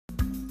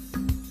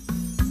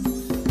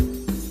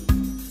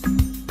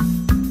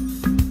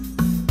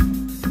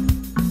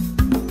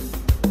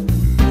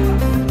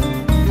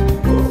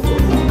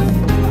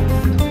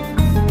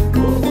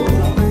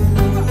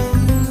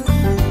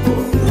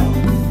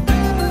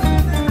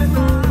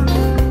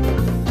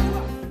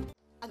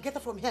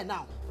here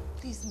now.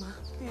 Please, ma,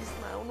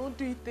 I will not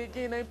do it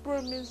again, I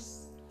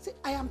promise. See,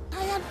 I am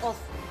tired of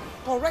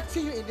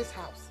correcting you in this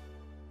house.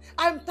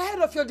 I'm tired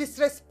of your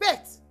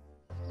disrespect,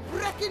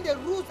 breaking the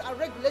rules and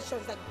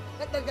regulations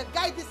that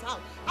guide this house.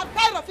 I'm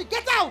tired of it.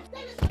 Get out!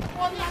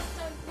 One last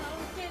chance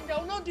now, I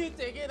will not do it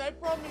again, I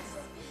promise.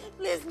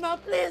 Please, ma,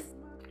 please.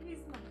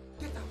 Please, ma.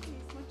 Get out!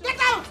 Please, ma. Get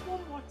out!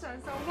 One more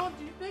chance, I will not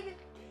do it again.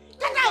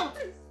 Get out!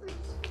 Please.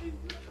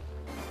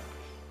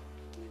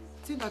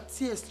 See that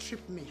tears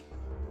strip me.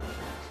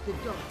 They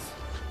don't.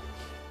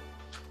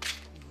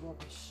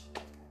 Rubbish.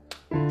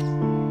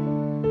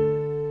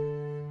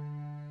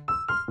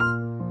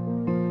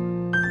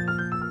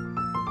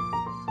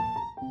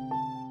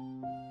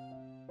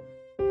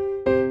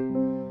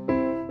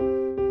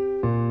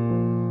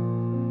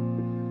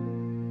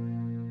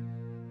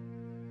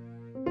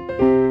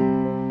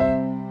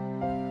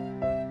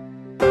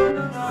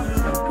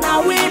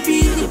 Now we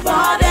be the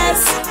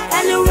baddest.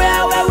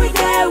 Anywhere where we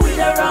go, we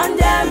don't run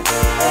them.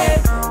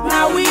 Hey.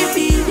 Now we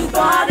be the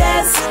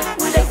baddest.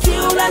 We the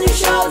kill and the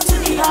show to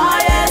the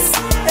highest.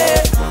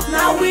 Hey.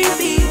 Now we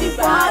be the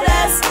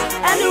baddest.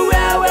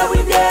 Anywhere where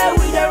we go,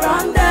 we don't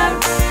run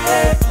them.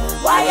 Hey.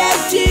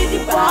 YFG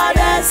the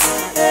baddest.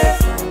 Hey.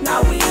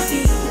 Now we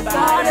be the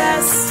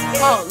baddest.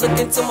 Look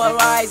into my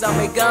eyes, I'm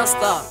a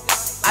gangster.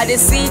 I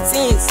just see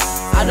things.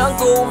 I don't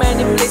go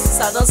many places,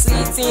 I don't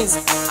see things.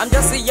 I'm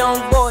just a young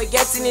boy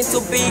getting into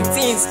big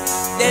things.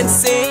 Them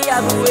say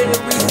I be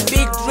waiting with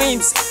big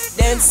dreams.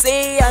 Them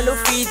say I no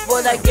fit,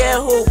 but I get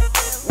hope.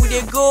 We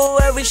dey go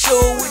every show,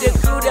 we dey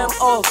crew them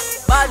up.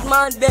 Bad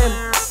man them,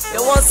 they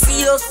won't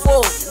see us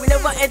fall. We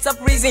never enter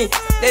prison,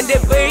 then they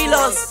bail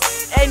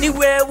us.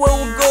 Anywhere where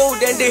we go,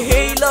 then they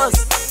hail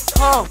us.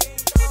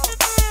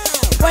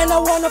 When I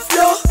wanna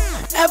flow,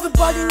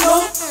 everybody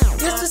know.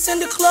 This is in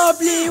the club,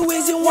 Lee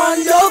Wiz in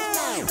one love.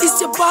 It's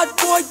a bad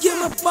boy, give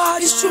me bad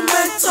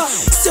instrumental.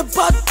 It's a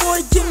bad boy,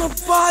 give me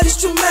bad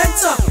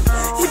instrumental.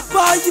 He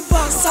buy,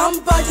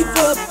 somebody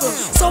purple.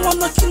 Someone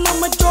knocking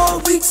on my door,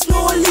 weeks,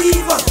 no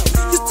lever.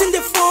 You in the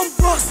front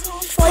bus,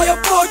 for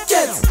your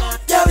pockets.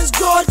 There is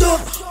God,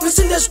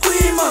 listen the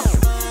screamer.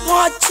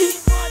 Watch it,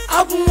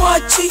 I've been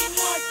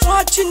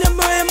watching the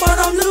man,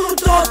 I'm little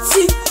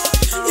dirty.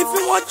 If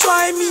you want to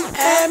try me,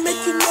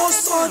 make you know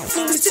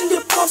something. Listen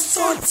the pop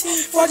something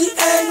for the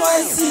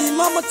NYC.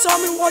 Mama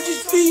tell me what you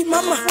dream,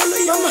 mama follow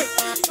your way.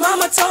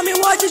 Mama tell me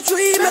what you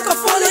dream, make I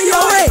follow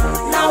your way.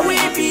 Now we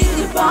be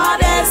the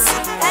baddest.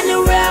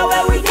 Anywhere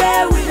where we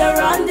go, we don't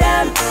run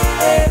them.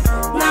 Hey.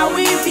 Now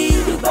we be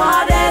the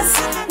baddest.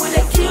 We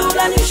the kill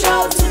and the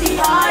show to the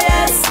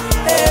highest.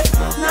 Hey.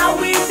 Now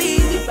we be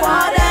the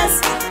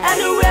baddest.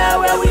 Anywhere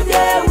where we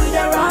go, we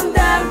don't run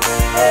them.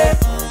 Hey.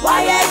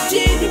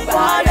 YFG the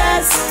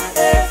baddest,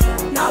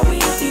 now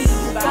we be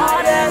the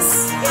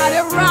baddest. I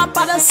dey rap,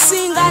 I dey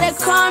sing, I dey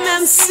come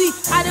MC.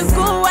 I dey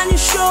go any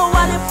show,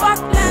 I dey pack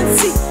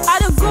plenty.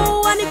 I dey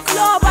go any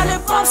club, I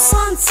dey pop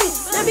something.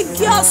 Baby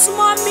girl,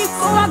 small me,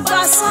 go I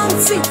got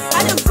something.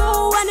 I dey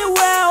go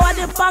anywhere, I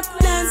dey pack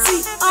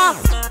plenty.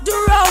 The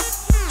road,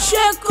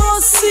 shake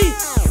or see.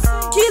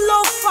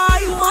 Kilo for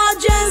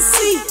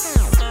emergency.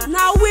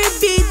 Now we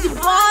be the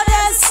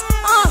baddest.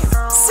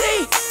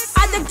 See.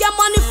 I dey get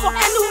money for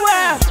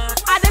anywhere.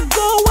 I dey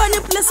go any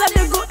place, I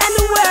dey go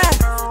anywhere.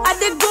 I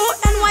dey go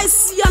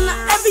NYC and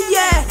every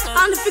year.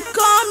 And if you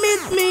come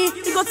meet me,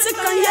 you go take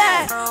a year.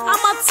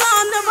 I'm a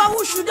town, never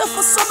wish you there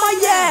for summer,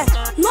 yeah.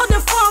 No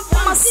the fun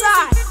for my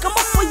side, come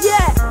up for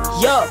yeah.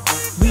 Yo,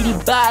 we the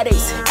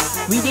baddest.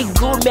 We the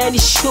go man, the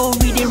show,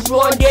 we the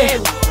run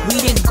them. We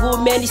the go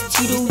man, the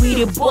studio, we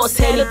the boss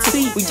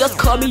anything. We just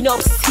coming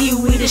up, see,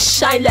 we the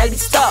shine like the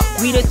star.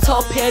 We the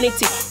top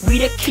anything, we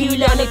the kill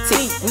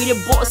anything. We the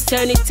boss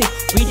anything,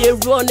 we the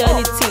run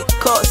anything.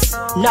 Cause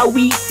now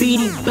we be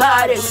the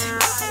baddest.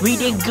 We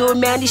the go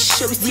man, the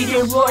show, we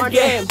the run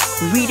them.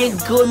 We the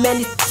go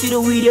man, the studio,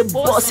 we the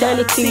boss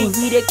anything.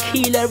 We the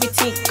kill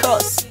everything.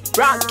 Cause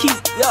Rocky,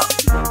 yo.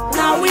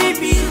 Now we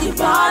be the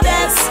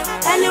baddest.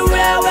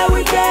 Anywhere where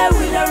we go,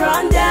 we don't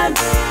run them.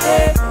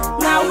 Hey.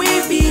 Now we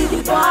be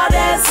the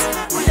baddest.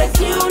 We the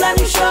kill and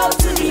the show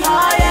to the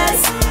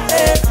highest.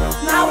 Hey.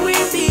 Now we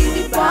be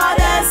the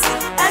baddest.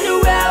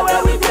 Anywhere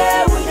where we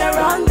go, we don't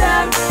run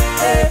them.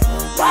 Hey.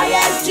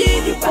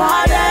 YFG the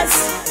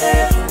baddest.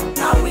 Hey.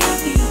 Now we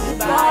be the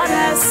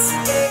baddest.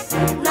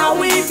 Hey. Now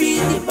we be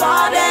the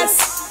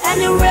baddest.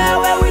 Anywhere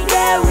where we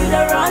go, we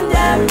don't run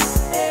them.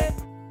 Hey.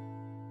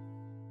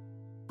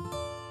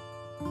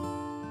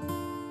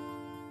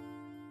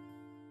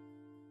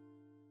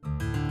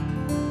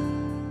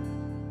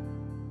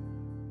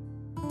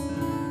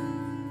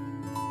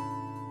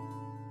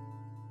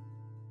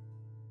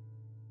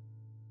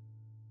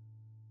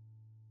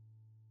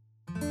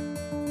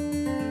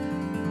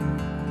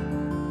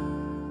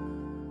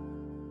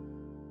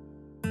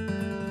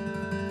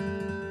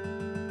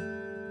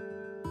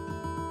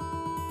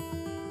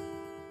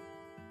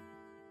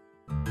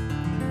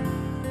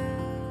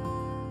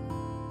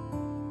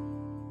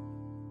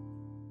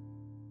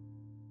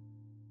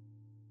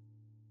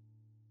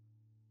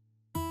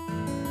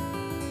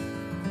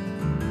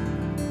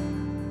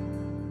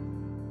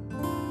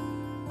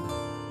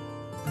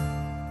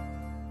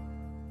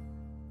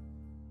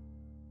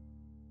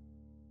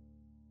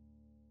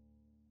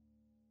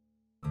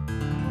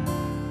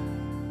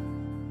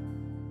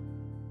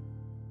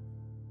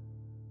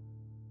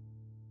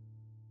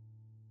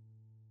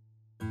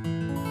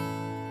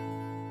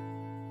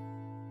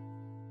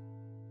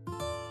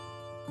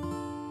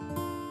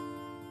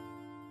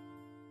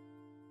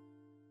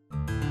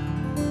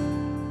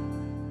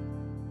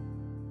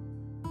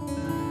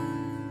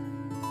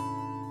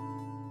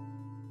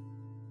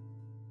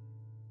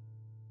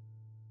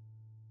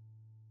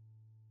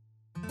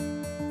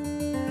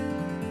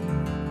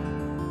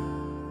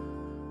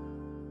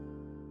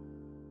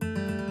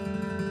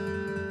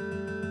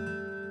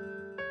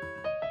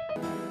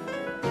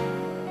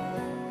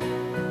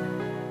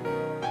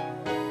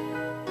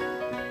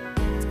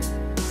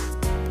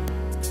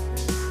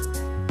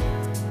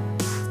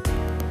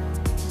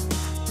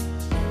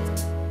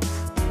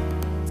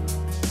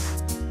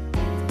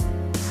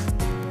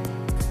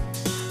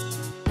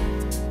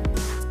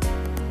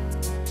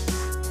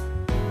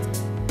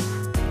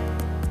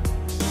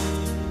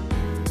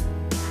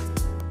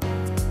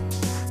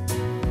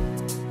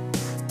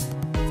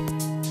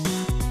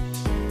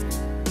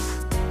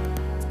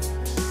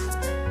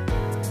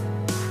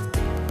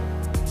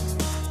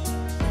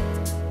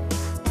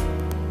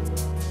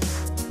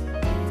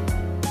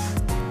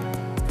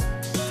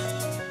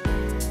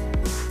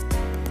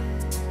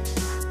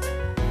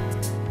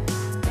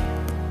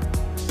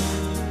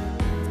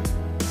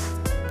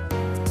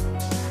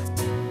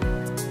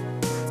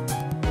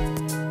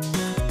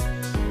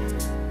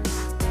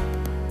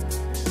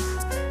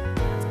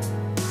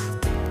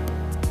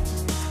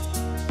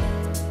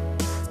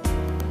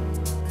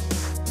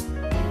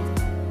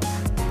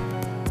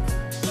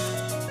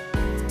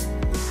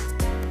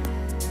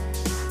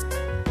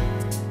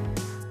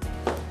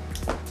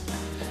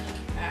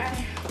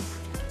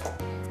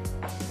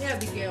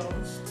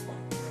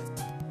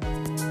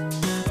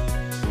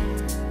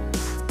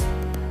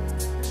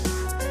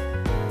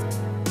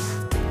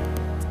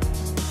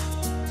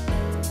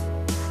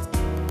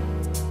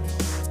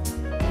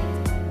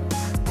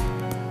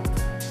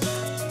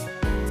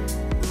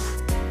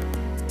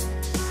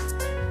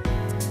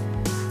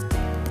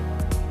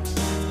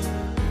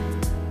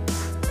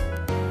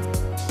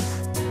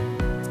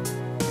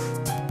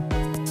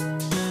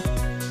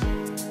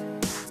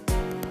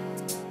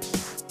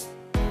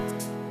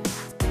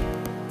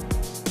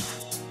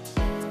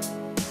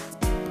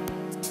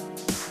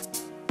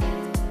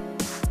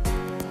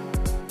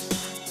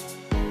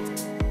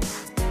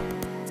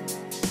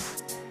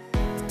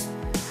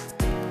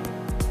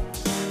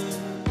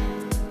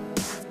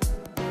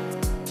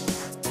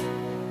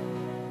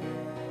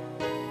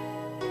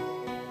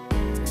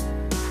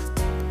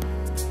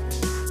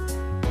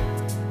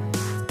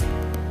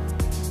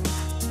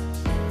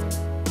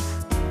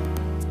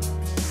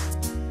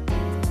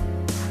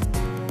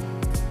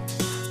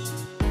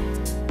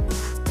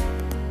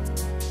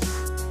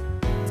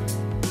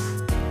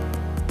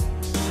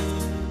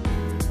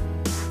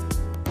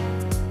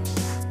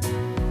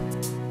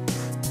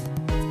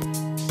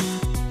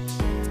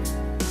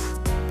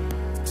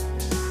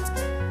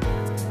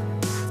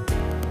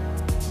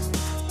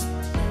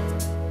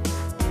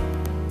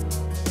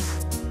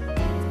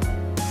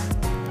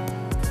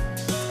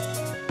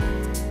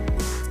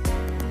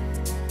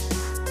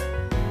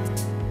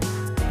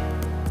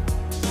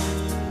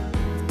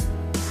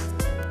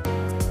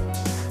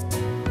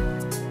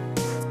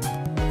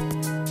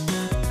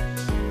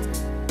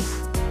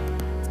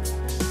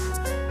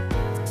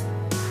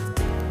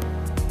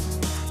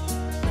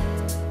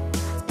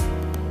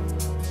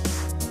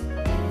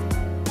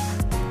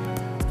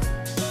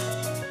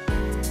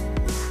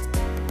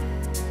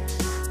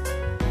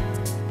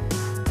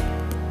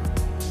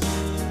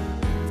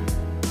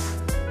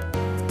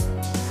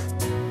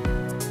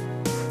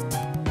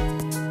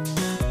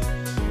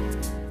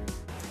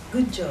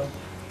 Good job.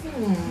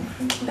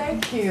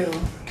 Thank you.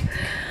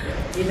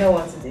 You know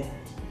what to do?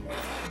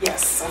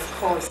 Yes, of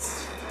course.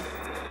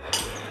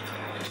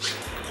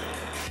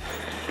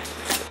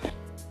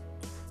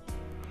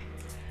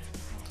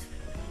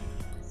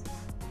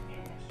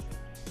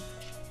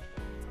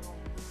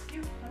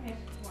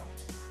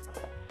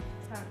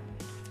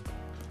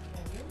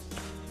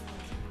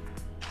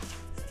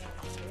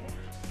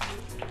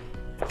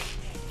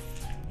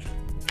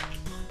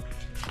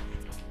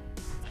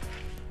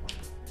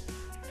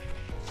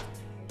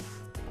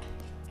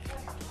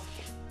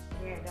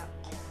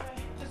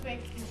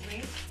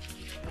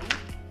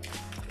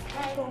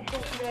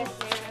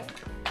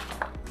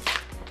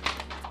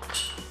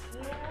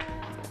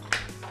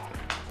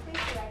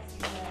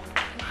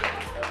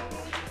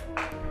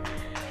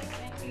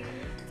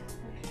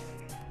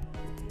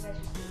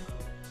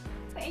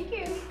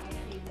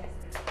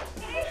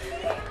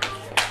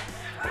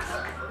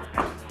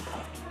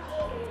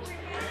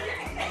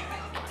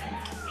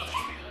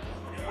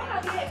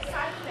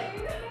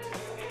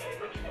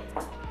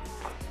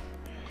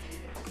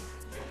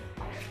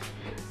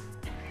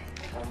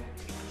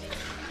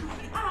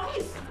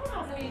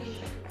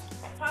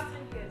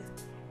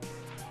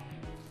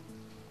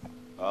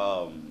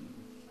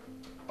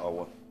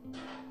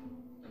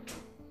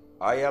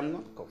 I am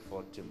not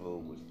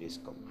comfortable with this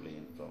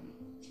complaint from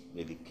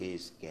Lady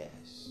K's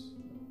guests.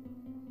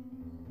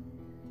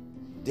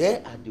 They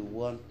are the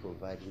one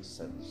providing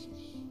services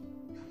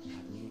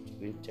and not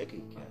being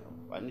taken care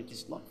of, and it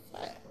is not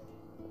fair.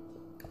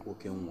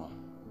 Okay, one.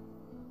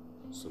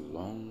 So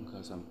long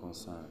as I'm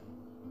concerned,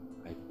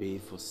 I pay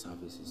for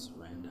services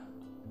rendered.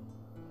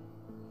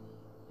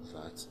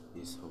 That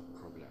is her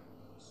problem.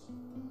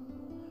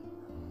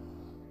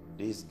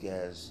 These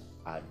girls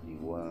are the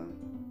one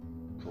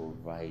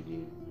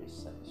providing the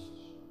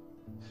services.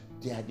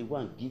 They are the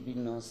one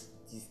giving us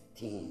these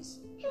things.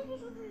 You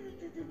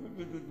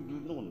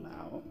know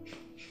now.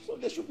 So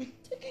they should be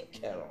taken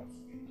care of.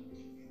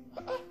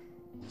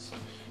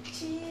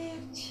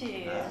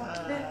 Chief.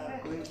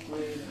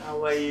 Queen,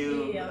 how are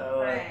you? Yeah, how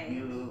are fine.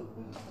 you?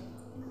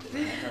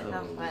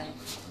 I'm fine.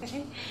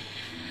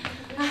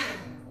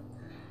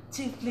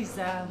 Chief, please,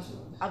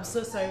 I'm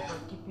so sorry for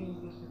keeping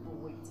you people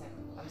waiting.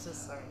 I'm so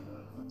sorry.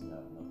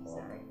 No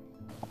Sorry.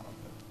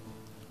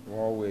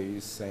 What were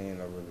you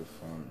saying over the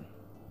phone?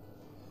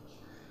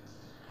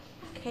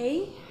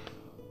 Okay,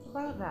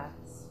 about that.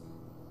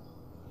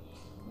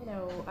 You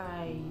know,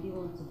 I didn't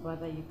want to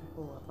bother you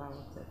people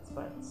about it,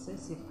 but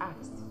since you've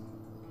asked,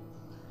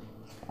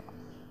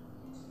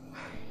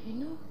 you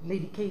know,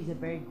 Lady K is a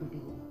very good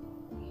woman.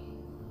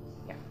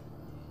 Yeah.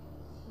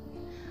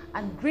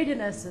 And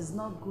greediness is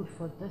not good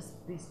for this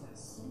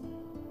business.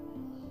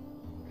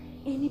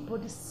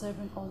 Anybody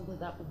serving under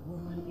that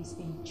woman is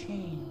in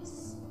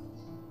chains.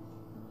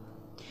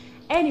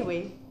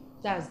 Anyway,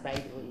 that's by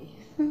the way.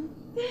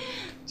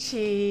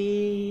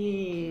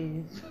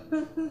 Chief.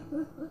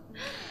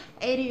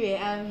 Anyway,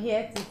 I'm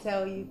here to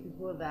tell you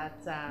people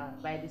that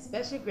by the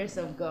special grace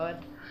of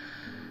God,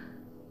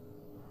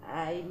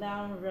 I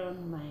now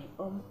run my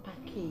own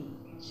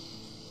package.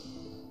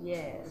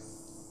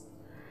 Yes.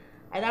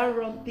 I now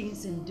run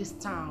things in this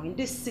town, in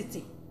this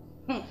city.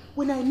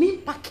 When I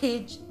mean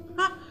package,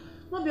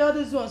 not be all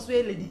these ones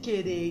where Lady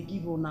K they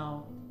give you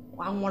now.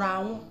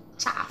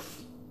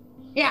 Chaff.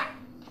 Yeah.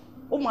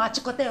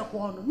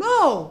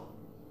 No!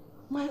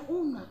 My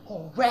own are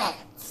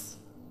correct.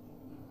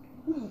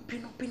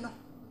 Pino.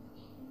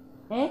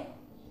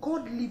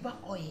 Cod liver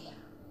oil.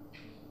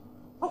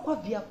 Aqua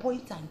via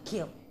point and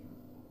kill.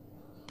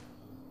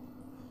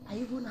 I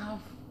even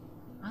have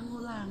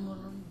Angola.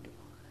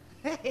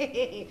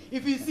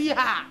 If you see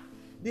her,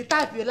 the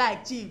type you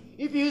like, Chief.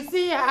 If you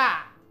see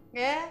her,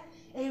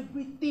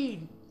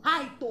 everything,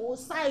 height or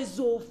size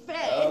or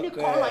fair, any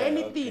color,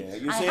 anything.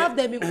 Okay. I have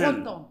them in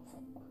quantum.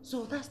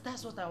 So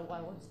that's what I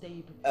want to tell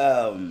you people.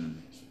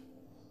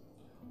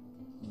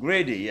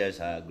 Grady, yes,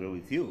 I agree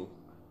with you.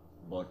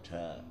 But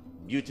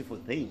beautiful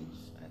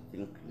things, I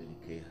think Lady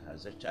K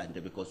has a chance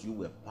because you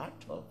were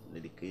part of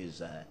Lady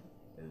K's.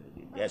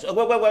 Yes.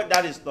 Well,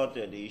 that is not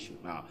the issue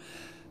now.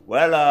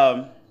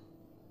 Well,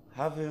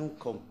 having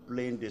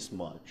complained this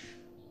much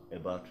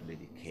about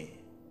Lady K,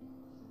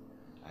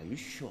 are you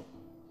sure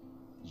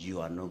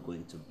you are not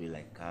going to be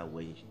like her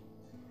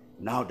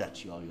now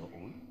that you are on your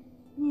own?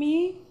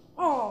 Me?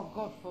 Oh,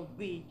 God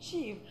forbid,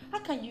 Chief. How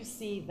can you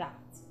say that?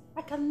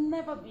 I can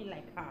never be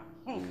like her.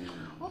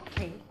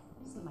 Okay,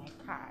 this is my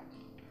card.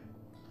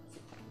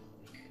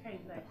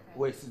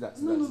 Wait, sit down.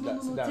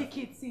 No, take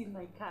it. See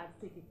my card.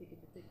 Take it.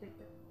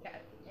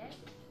 Card, yeah?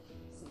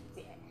 Sit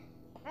there.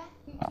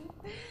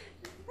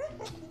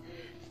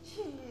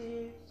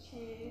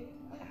 Chief.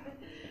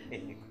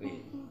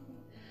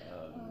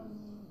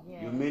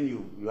 You mean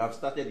you have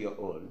started your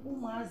own?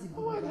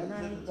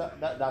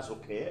 That's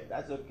okay.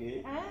 That's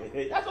okay.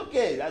 That's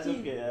okay.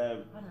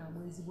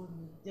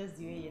 Just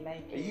the way you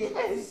like it.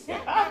 Yes.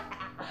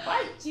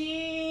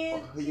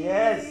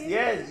 Cheers.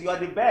 Yes. You are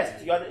the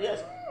best.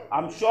 Yes.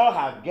 I'm sure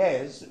her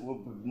guests will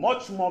be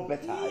much more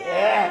better.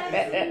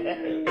 Yeah.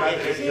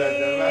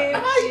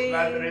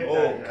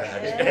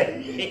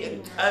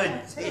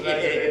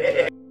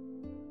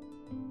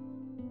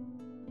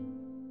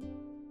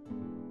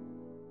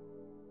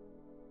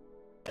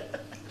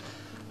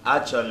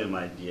 Actually,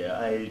 my dear,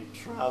 I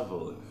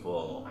traveled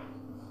for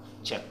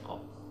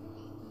checkup,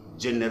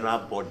 general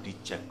body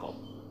checkup.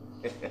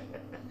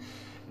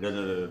 No,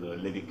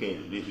 Lady K,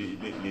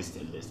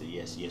 listen,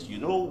 yes. You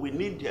know, we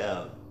need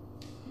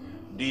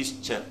this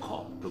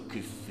checkup to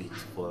keep fit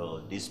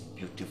for these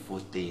beautiful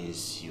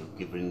things you're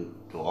giving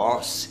to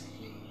us.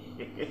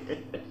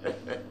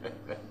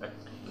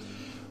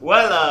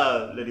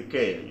 Well, Lady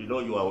K, you know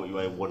you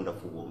are a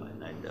wonderful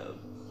woman, and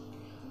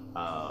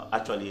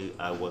actually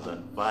I was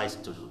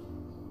advised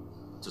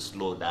to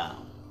slow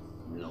down,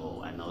 you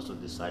know, and also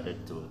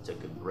decided to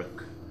take a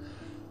break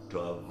to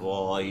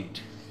avoid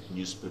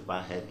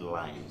newspaper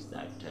headlines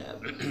that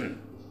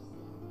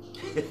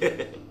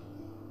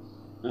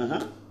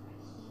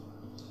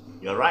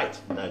you're right,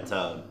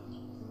 that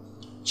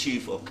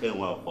Chief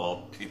Okenwa of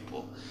all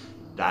people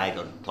died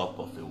on top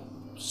of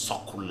a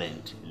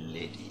succulent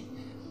lady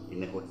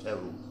in a hotel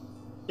room.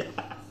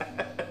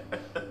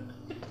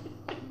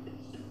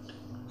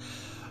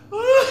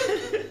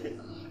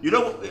 You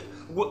know,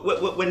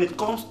 when it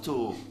comes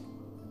to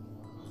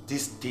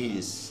these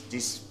things,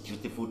 these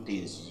beautiful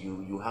things,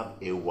 you have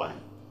A1.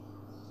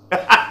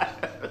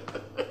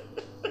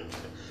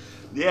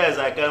 Yes,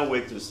 I can't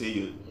wait to see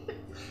you.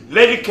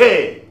 Lady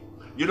K,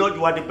 you know,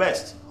 you are the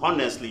best.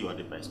 Honestly, you are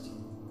the best.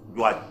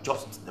 You are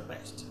just the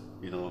best,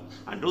 you know.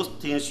 And those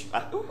things,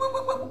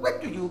 where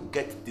do you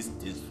get these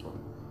things from?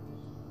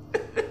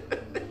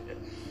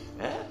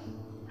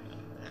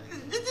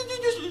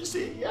 Did you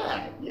see?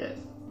 Yeah, yes.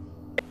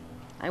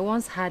 I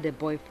once had a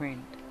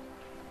boyfriend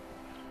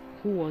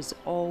who was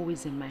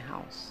always in my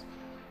house.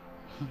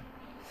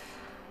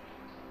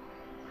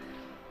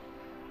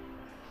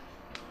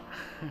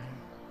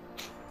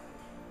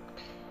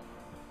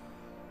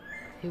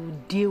 He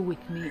would deal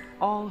with me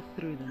all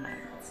through the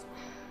night,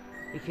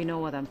 if you know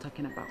what I'm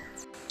talking about.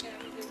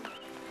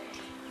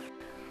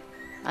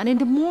 And in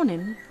the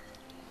morning,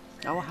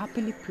 I will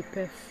happily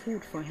prepare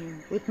food for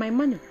him with my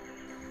money.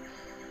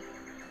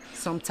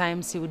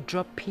 Sometimes he would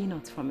drop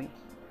peanuts for me.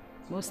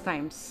 Most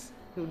times,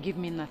 he would give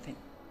me nothing.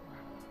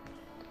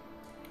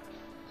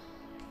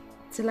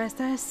 Till I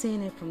started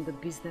seeing it from the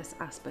business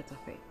aspect of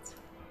it.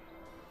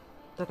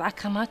 That I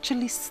can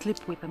actually sleep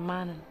with a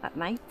man at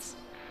night,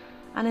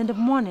 and in the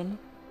morning,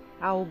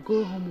 I will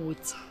go home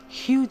with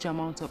huge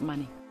amounts of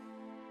money.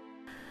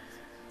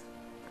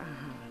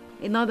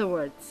 In other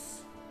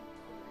words,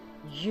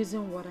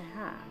 using what I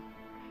have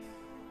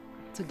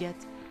to get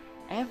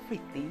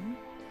everything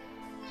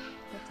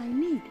that I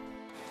need.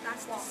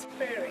 That's the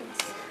spirit.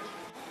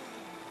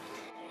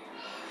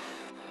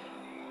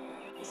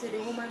 You see, the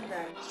woman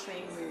that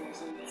trained me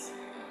wasn't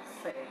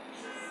fair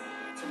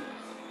to me.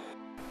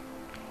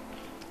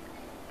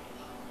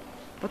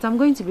 But I'm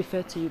going to be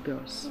fair to you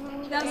girls.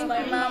 That's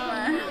my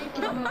mama.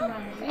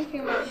 Thank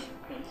you, Mom.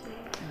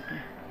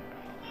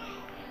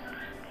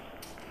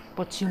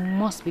 But you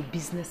must be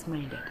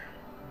business-minded.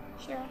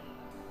 Sure.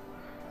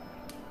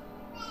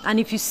 And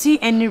if you see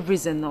any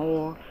reason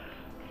or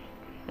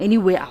any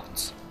way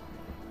out,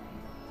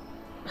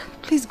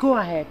 please go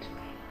ahead.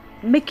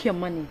 Make your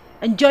money.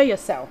 Enjoy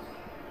yourself.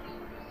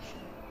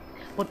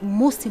 But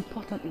most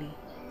importantly,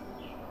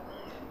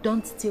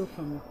 don't steal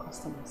from your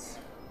customers.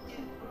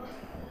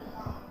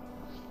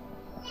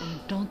 And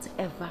don't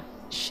ever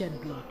shed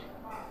blood.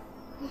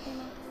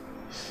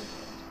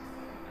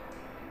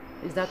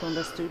 Is that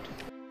understood?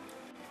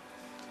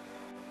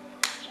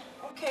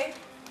 Okay,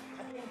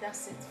 I think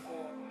that's it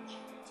for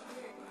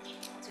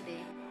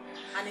today.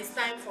 And it's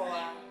time for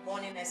our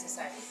morning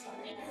exercise.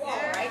 All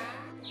right?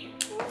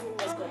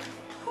 Let's go.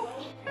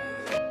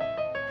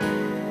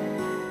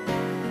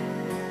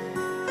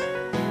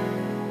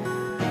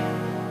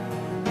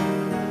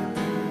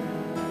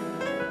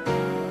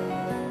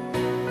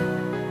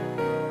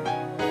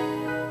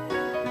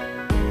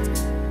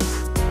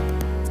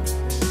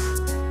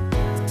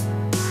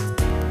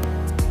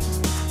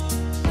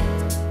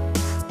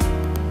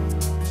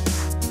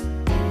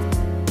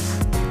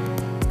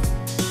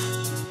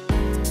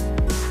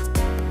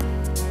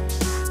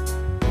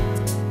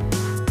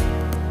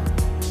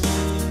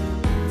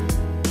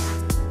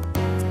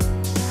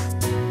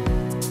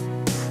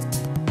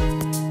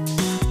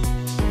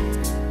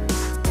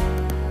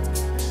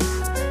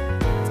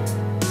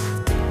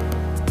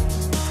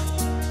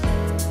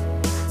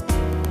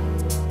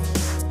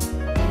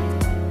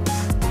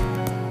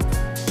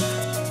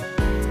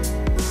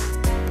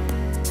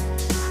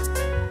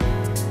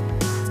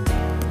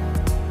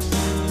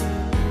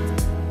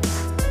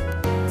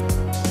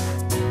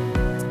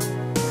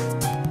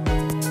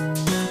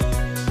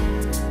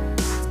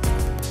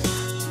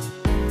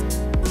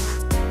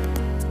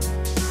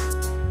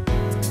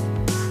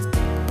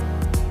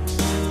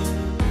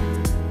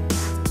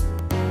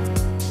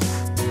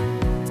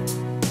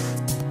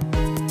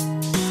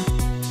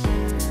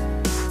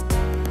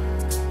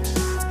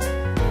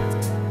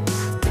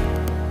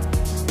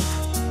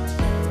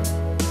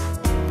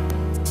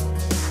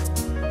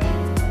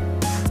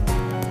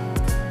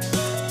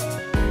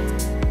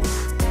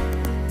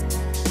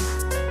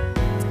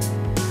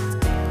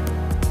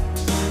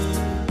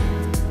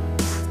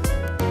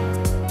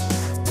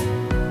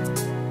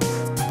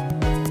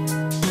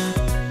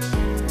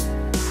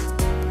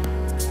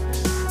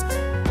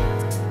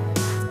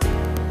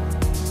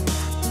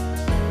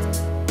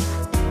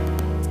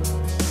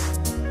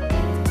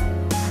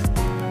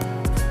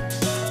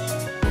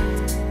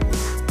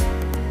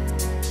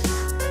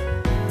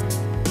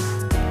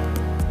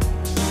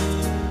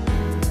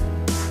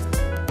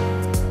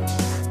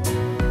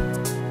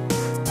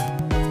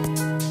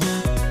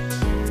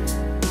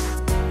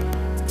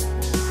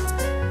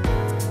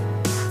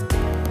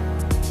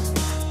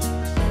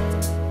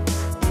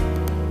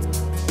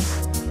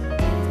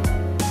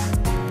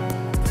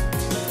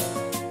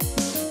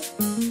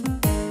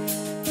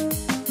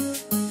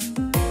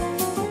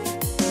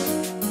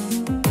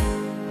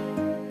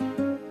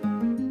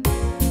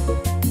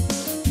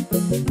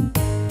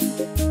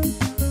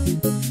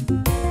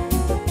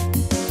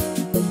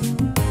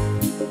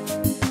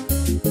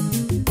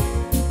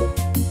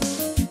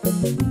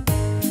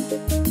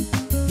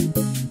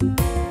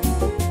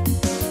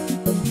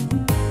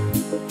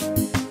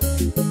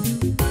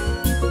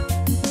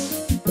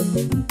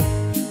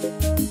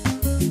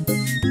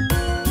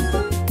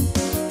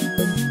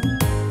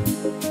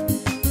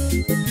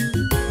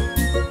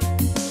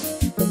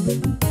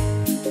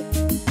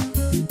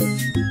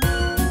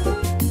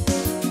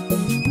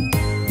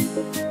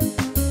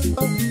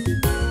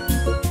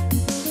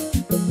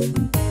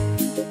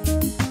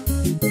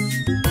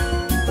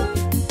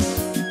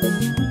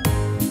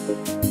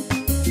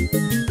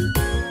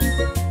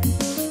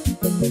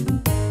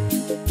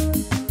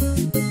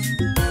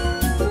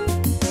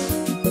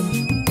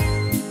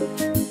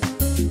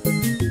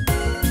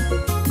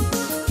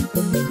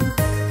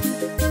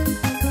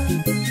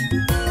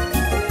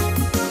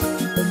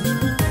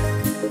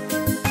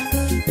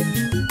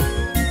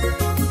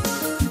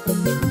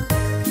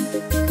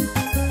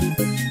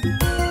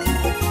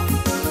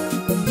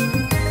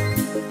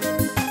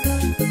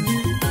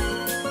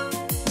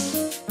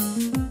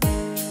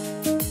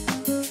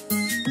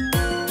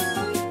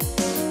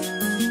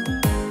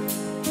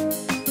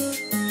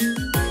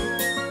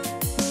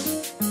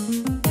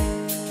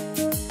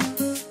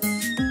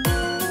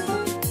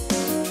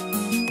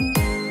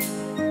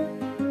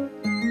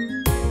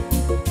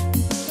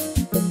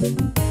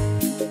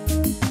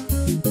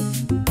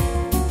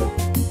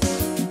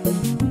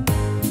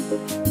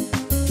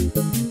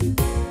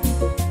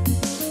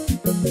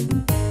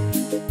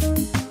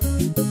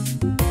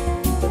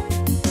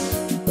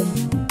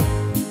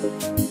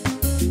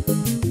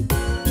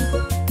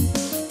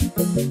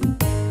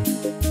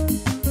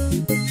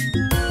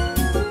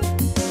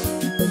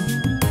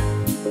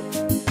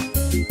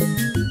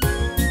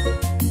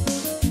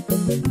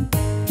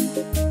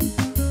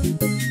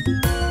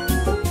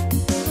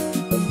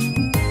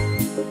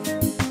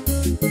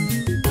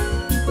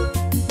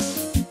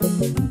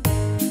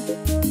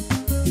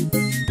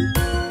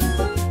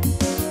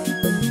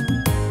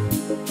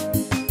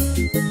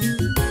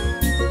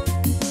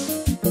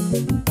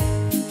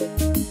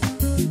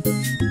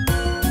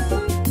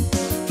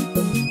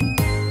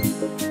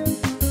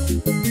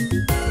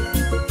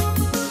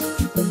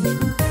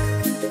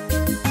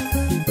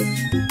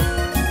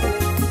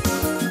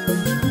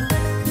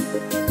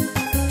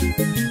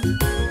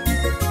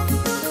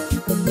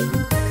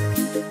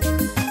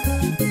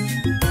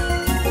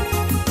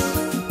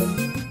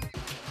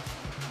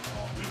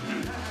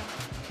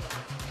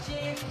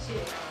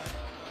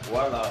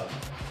 Well,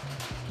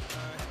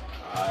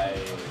 I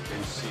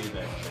can see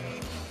that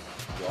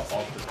you're up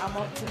to... I'm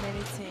up to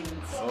many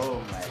things.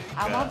 Oh my God.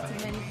 I'm up to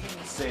many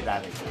things. Say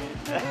that again.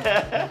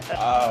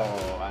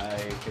 Oh,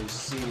 I can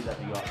see that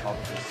you are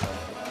up to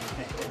something.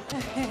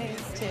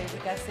 It's Chief, you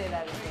can say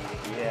that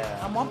again.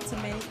 Yeah. I'm up to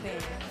many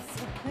things.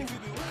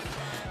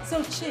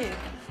 So, Chief,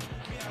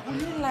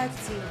 would you like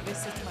to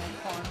visit my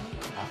farm?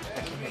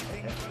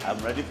 I'm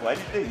ready for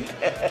anything.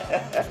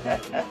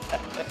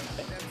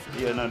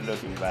 You're not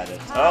looking bad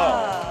at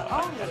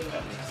all. Always.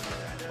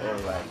 Oh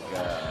my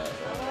God.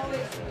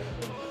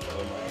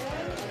 Oh my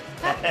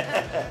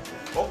God.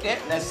 Okay,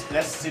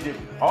 let's see the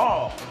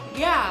pond.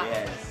 Yeah.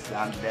 Yes,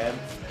 and then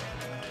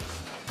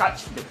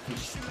catch the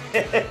fish.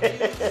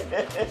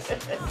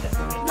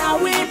 Now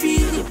we be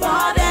the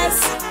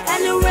baddest.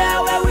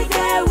 Anywhere where we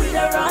go, we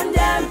don't run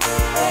them.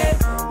 Hey.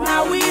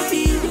 Now we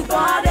be the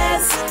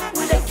baddest.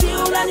 We the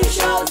kill and the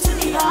show to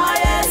the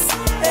highest.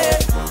 Hey.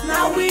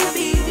 Now we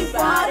be the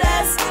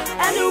baddest.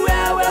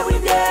 Anywhere where we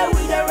go,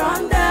 we don't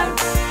run them.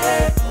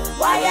 Hey.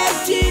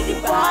 YFG the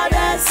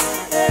baddest.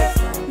 Hey.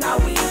 Now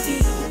we be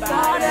the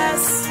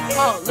baddest.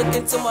 Look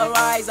into my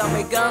eyes, I'm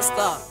a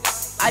gangster.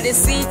 I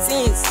just see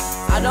things.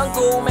 I don't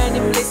go many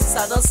places,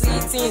 I don't see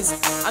things.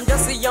 I'm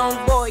just a young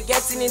boy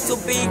getting into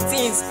big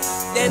things.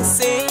 Them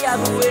say I'm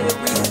ready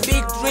with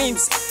big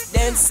dreams.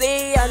 Them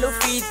say I no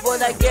fit,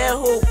 but I get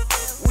hope.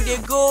 We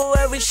dey go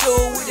every show,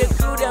 we dey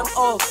crew them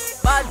up.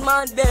 Bad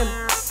man them,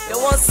 they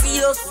won't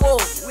see us fall.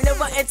 We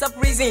never enter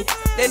prison,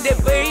 then they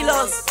bail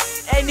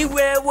us.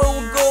 Anywhere where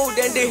we go,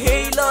 then they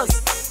hail us.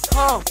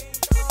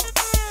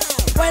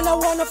 When I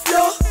wanna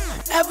flow,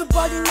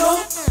 everybody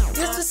know.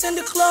 This is in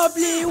the club,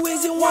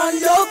 Lee's in one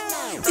look.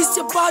 It's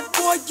a bad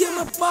boy, give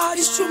me bad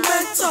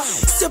instrumental.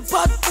 It's a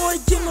bad boy,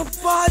 give me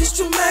bad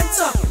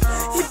instrumental.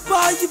 He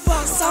buy,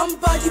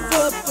 somebody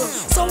purple.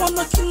 Someone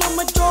knocking on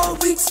my door,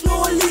 weeks,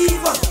 no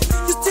lever.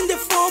 You in the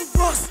front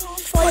bus,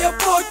 for your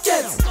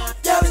pockets.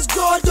 There is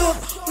God,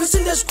 we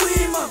sing the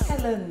screamer.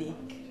 Hello,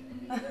 Nick.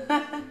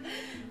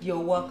 You're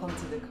welcome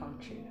to the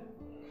country.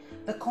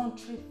 The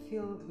country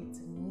filled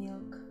with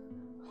milk,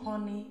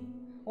 honey,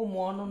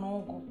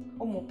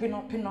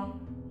 pino,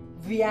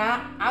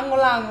 via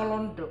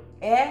angolondo,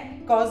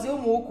 cause you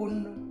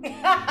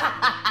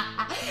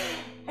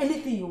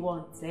anything you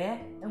want,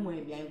 and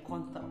we'll be in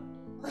contact.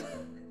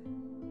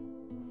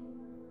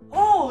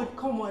 Oh,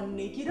 come on,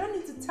 Nick, you don't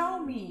need to tell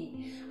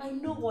me. I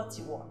know what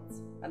you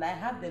want, and I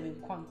have them in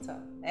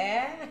contact.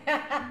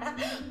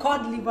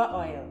 Cod liver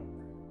oil,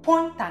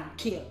 point and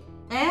kill.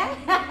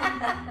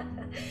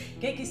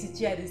 Cake is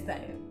here this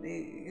time.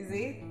 Is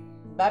it?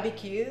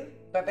 Barbecue,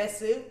 pepper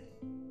soup,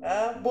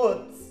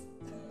 both.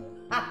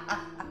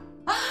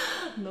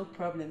 No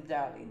problem,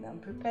 darling. I'm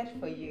prepared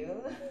for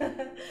you.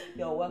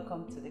 You're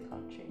welcome to the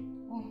country.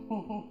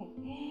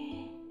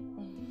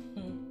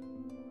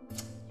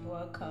 You're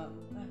welcome.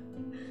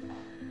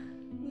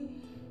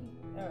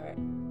 All right.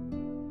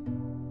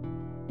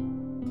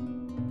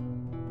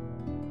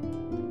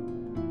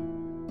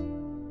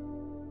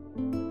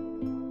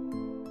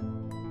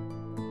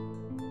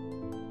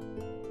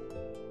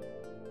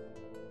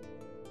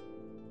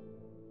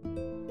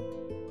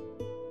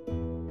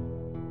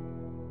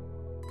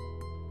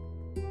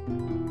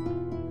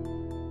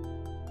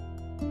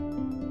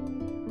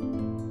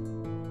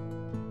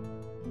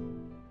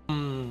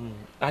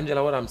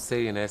 Angela, what I'm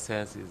saying in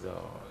essence is,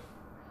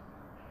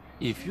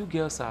 if you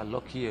girls are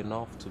lucky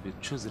enough to be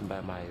chosen by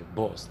my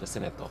boss, the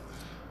senator,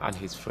 and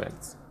his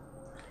friends,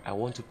 I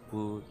want you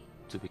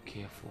to be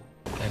careful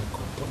and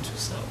comport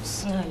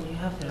yourselves. Yeah, you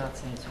have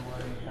nothing to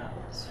worry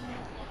about.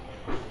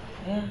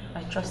 Yeah,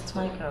 I trust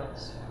my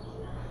girls.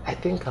 I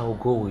think I'll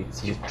go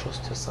with you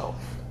trust yourself,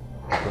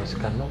 because you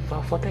cannot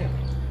vow for them.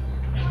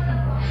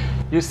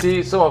 You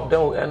see, some of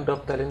them will end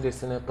up telling the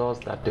senators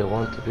that they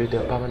want to be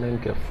their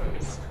permanent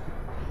girlfriends.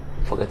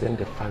 forgetting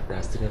the fact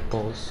that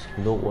senators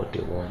know what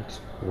they want,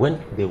 when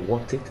they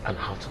want it, and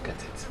how to get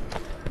it.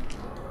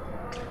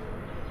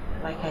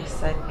 Like I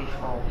said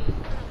before,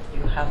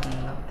 you have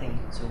nothing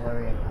to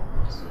worry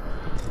about.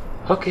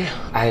 Okay,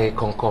 I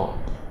concur.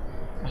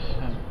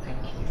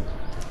 Thank you.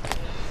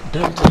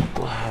 Don't you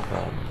go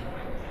have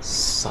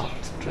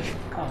soft drink?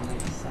 Oh,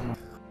 maybe some.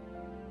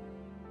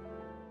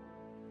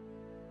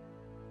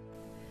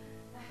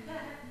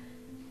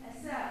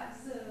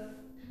 So,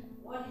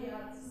 what do you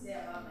have to say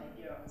about my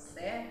girls?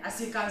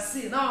 As you can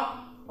see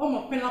now, I'm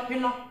a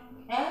pino.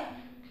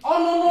 Oh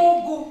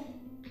no go.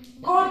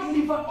 God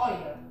liver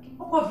oil.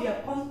 What of your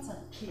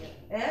contact here?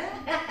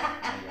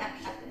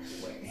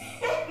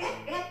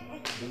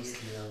 Those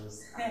girls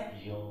are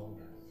young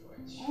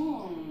and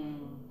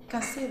fresh.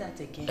 Can say that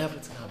again.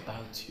 Everything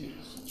about you. You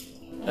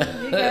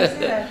can say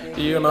that again.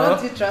 You know?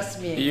 Don't you trust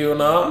me? You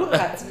know? Look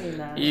at me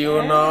now.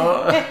 You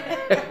know?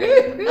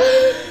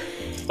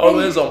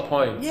 Always on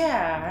point.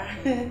 Yeah.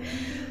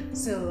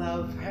 So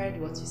I've heard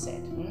what you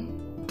said.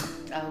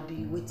 I'll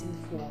be waiting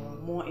for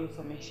more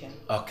information.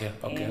 Okay.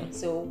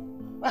 So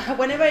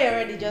whenever you're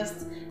ready,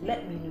 just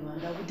let me know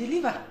and I will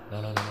deliver.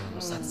 No.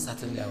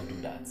 Certainly I will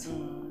do that.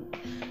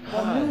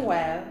 But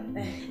meanwhile,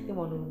 they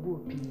want to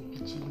go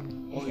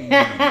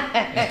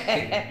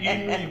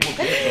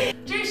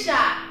Trisha!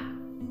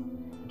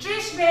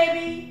 Trish,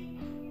 baby!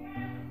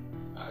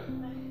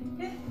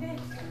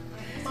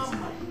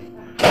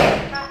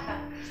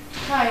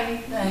 Hi.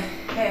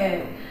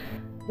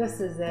 This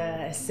is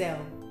Excel,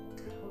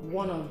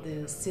 one of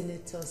the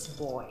senator's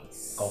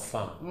boys.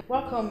 Confirm.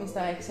 Welcome,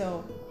 Mr.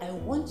 Excel. I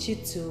want you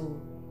to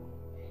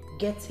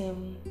get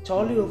him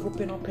Charlie of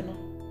Pino.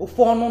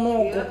 Ufono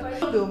no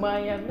go.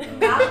 Mayan.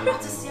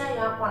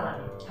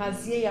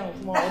 Has ye young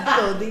more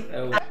body.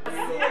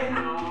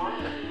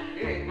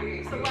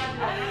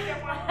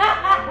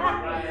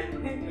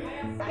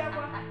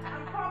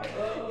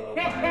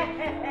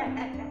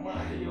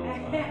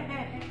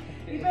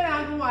 Even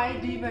I go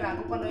wide, even I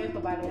go for the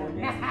body.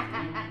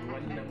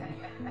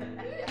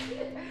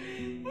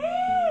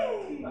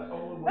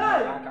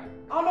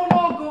 Oh no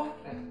go.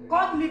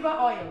 God liver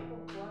oil.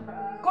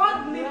 God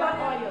liver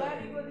oil.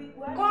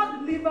 God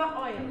liver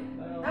oil.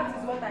 That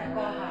is what I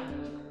call her.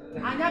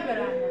 Anya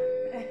beranya.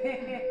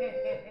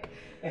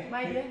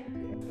 My dear.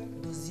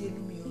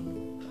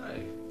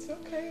 It's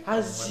okay.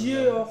 Has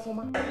you of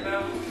my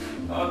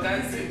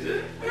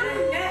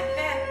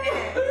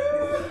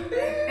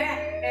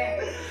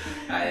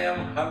I am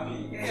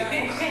happy.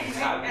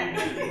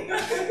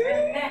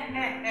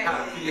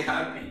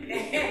 Happy.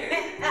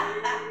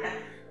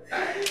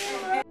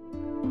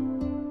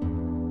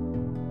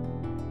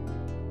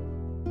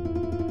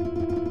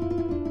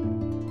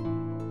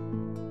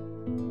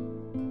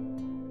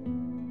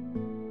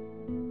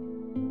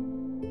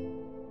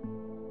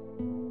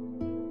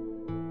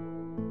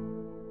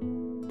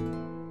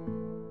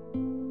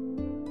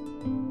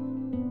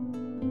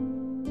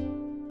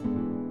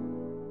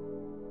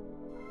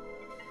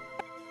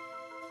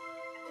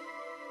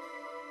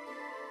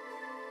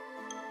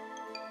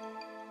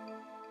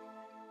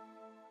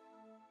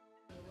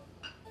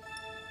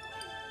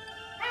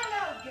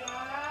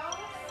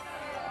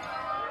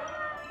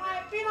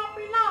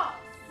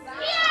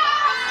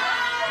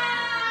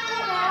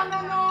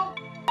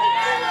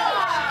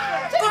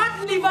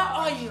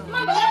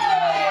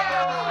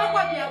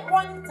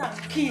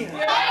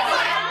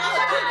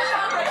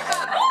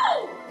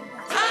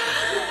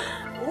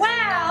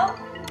 Well,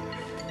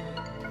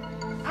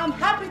 I'm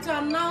happy to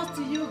announce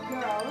to you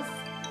girls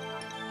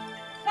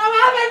that we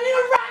have a new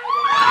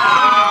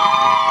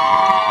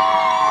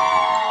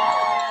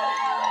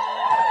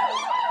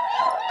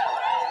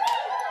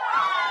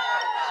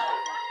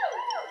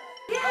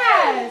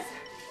Yes!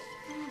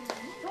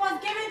 It was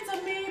given to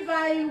me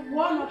by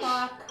one of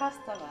our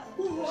customers.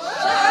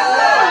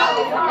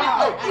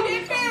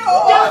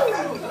 Just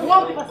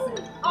one person.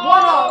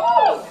 One of.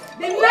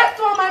 The next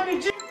one might be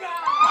you.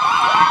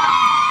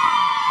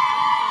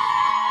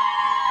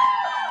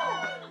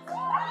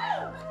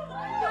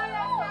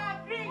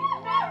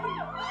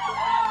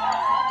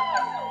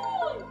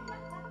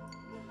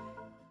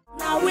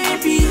 Now we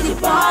be the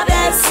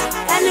baddest.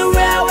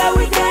 Anywhere where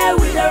we go,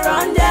 we the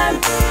run them.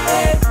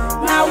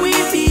 Now we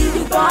be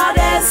the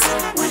baddest.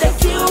 We the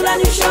kill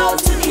and the show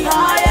to the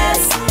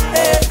highest.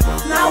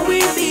 Now we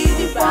be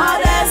the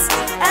baddest.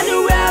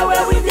 Anywhere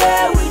where we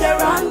go, we the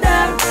run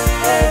them.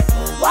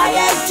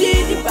 YFG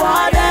the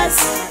baddest.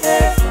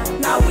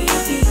 Now we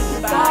be the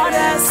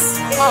baddest.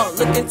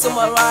 Look into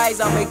my eyes,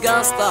 I'm a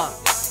gangster.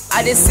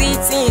 I dey see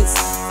things.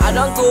 I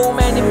don't go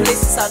many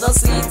places, I don't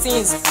see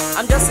things.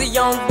 I'm just a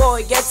young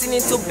boy getting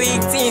into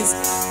big things.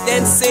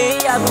 Them say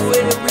I'm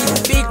really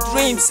with big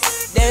dreams.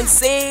 Them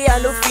say I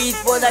no fit,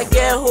 but I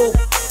get hope.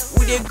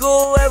 We dey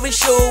go every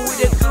show, we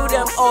dey crew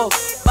them up.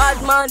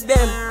 Bad man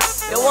them,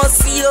 they won't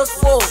see us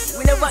fall.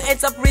 We never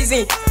enter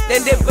prison,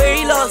 then they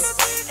bail us.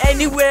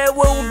 Anywhere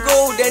where we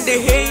go, then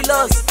they hail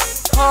us.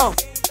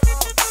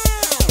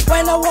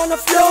 When I wanna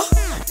flow,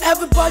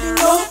 Everybody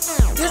know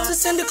this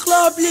is in the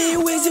club, Lee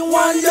Wins in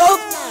one look.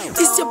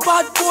 It's a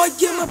bad boy,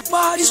 give me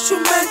body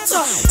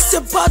instrumental. It's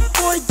a bad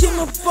boy, give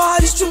me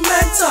body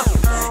instrumental.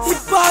 He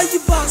buy,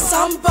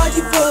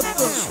 somebody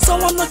purple.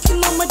 Someone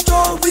knocking on my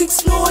door,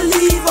 weeks no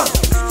lever.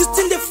 You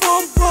in the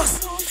front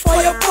bus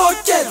for your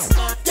pockets.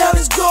 There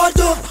is God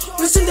up,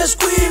 listen the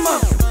screamer.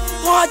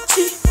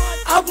 Watching,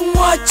 I've been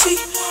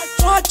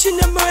watching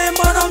the man,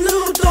 I'm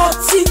little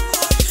dirty.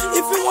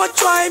 If you want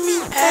to try me,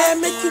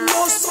 make you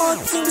know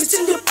something.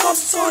 Listen the pop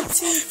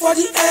something for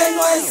the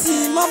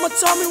NYC. Mama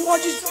tell me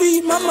what you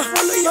dream, mama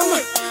follow your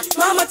way.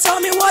 Mama tell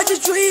me what you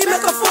dream,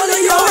 make her follow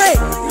your way.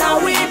 Now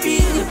we be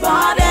the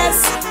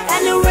baddest.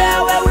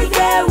 Anywhere where we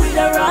get, we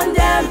don't run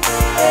them.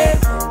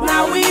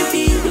 Now we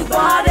be the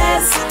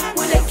baddest.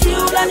 We the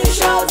kill and the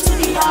show to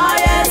the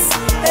highest.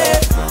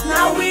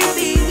 Now we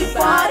be the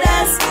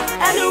baddest.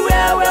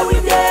 Anywhere where we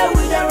get,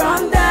 we don't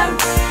run them.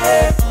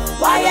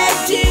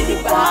 YFG the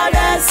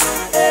baddest.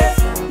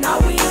 Now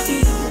we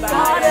be the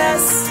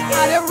baddest.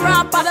 I dey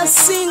rap, I dey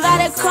sing,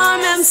 I dey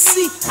come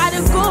MC. I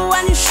dey go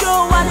any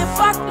show, I dey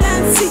fuck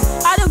plenty.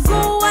 I dey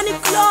go any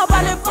club,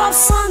 I dey pop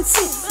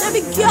something.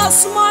 Baby girl,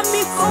 small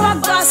me, go I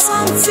got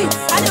something.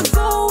 I dey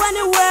go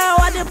anywhere,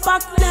 I dey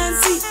pack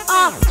plenty.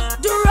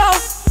 The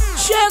road,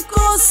 shake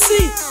or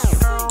see.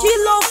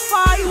 Kilo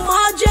for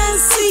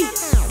emergency.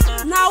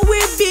 Now we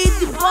be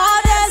the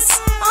baddest.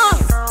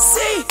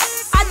 See,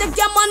 I dey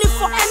get money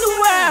for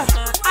anywhere.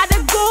 I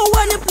dey go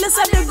any place,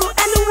 I dey go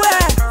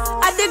anywhere.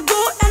 I dey go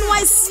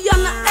NYC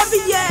and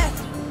every year.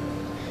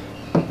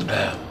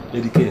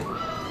 Lady K,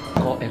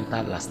 call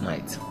entered last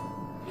night.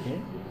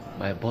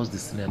 My boss, the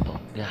senator,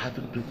 they are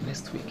having break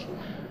next week.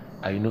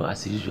 And you know,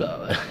 as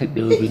usual,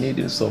 they will be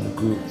needing some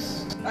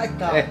goods. I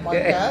can't, my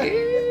guy.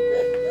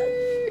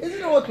 Isn't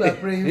that what we are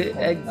praying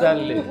for?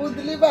 Exactly. We'll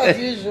deliver as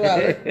usual.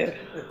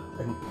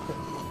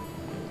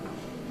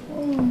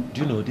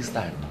 Do you know this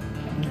time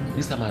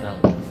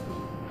around,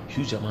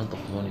 huge amount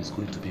of money is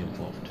going to be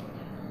involved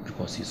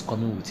because he's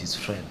coming with his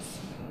friends.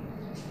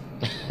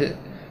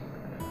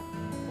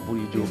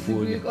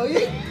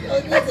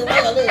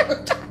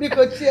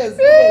 Because cheers.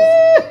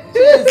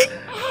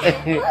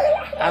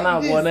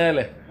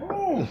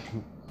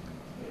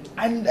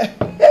 And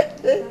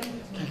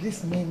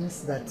this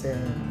means that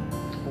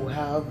we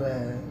have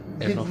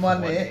big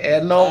money.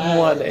 Enough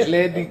money,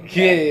 Lady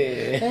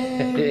K.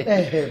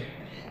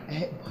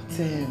 But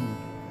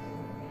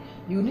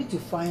you need to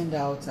find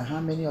out how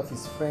many of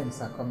his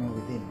friends are coming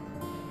with him.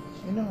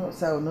 You know,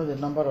 so I will know the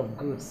number of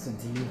goods to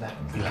deliver.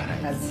 You are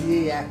right.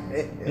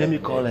 Let me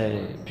call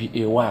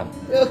PA1.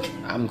 Okay.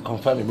 I'm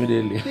confirmed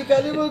immediately. You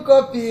can even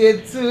call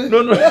PA2.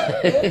 No.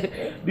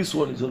 This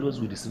one is always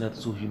with the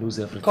senator, so he knows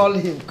everything.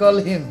 Call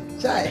him.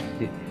 Chai.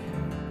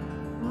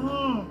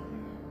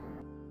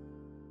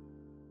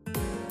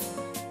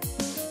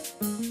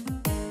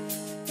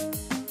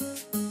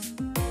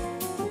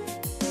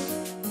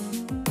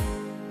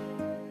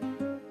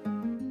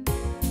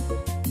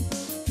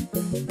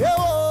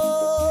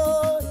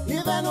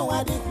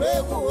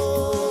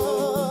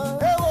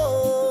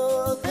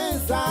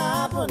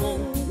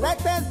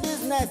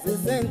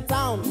 Is in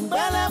town, you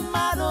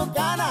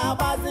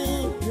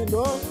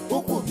know,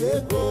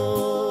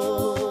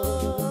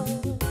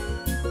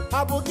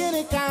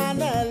 Abugini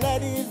kana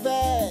lady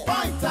there,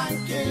 point and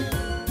kill.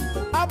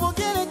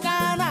 Abugini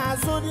kana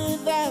sudi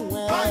there,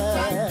 point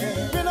and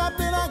kill.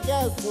 Pina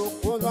girls to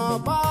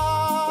Punaba,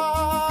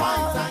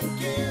 point and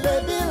kill.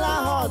 Baby la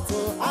hot,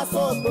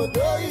 aso go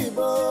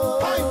doibo,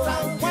 point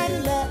and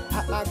kill.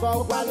 I go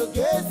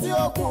walugesi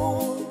oku,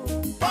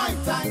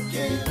 point and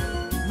kill.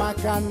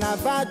 Makana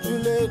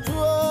vajule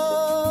tuo,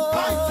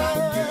 point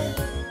and kill.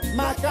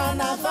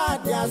 Makana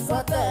vadia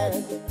sote,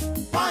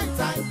 point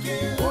and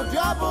kill.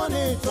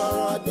 Udiabuni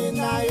choro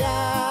dinaya,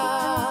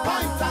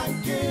 point and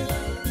kill.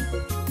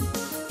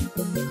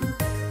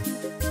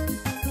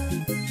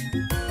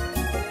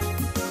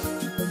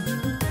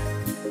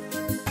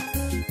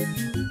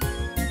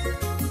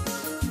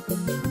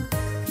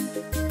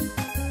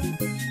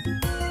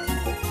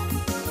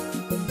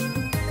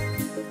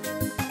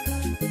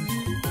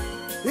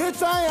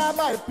 Itaya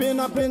by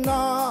pina,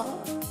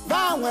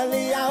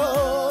 Bangwelia,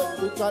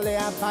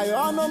 Italia by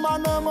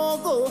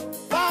Onomonomogo,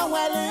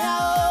 Bangwelia,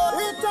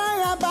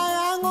 Itaya by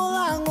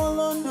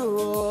Angulundu,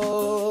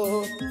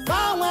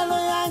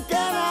 Bangwelia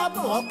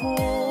Keraboku,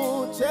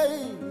 Che,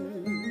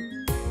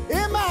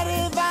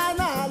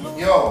 Imarivana.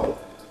 Yo,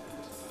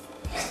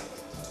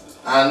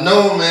 I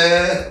know,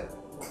 man.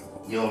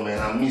 Yo, man,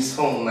 I miss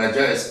home.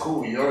 Nigeria is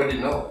cool, you already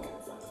know.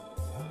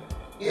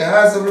 Yeah,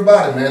 how's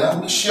everybody, man? I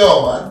miss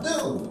y'all, I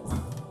do.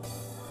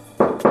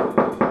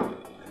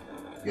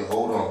 Yo,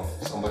 hold on.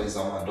 Somebody's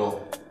on my door.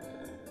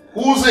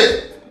 Who's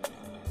it?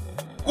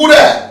 Who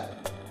that?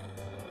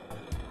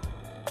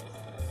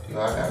 Yo,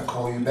 I gotta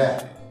call you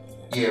back.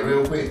 Yeah,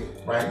 real quick.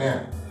 Right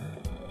now.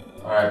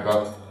 Alright,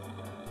 brother.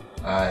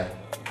 Alright.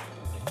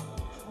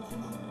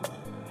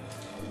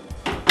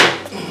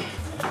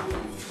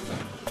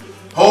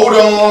 Hold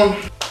on.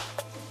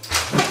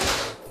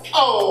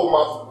 Oh,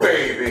 my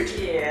baby. baby.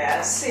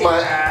 Yeah, see. My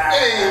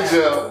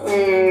angel.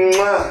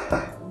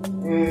 Mwah.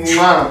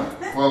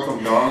 Mwah.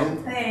 Welcome,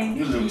 darling. Thank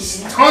you. You look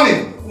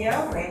stunning. You're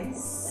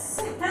always.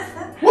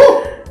 Woo!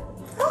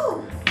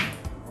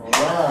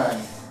 Alright.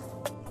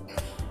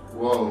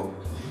 Whoa.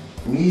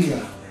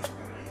 Mia.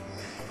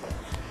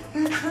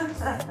 Hello.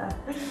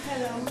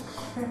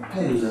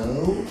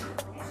 Hello.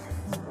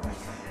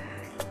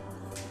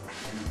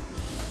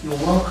 You're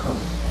welcome.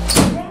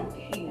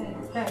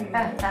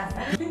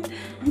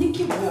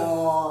 Nicky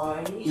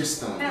boy. Yes,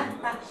 darling.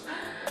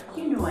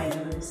 You know I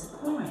never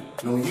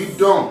disappoint. No, you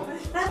don't.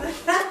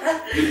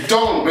 You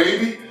don't,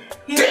 baby.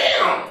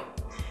 Damn!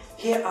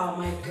 Here are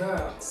my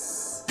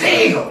girls.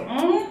 Damn!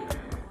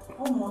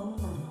 Come on.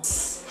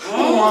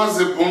 Who was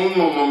it, boom,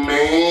 mama,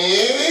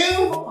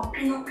 man?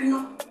 Pino.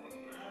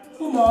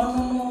 Come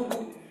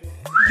on.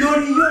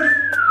 Yori.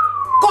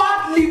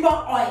 Cod liver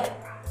oil.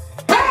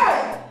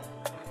 Hey!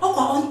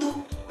 Onto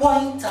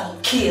point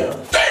and kill.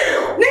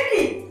 Damn!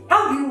 Nicky,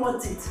 how do you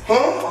want it?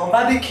 Huh? Or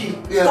barbecue?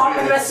 Yeah, Stop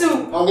baby. the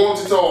soup. I want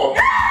it all. I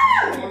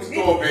want it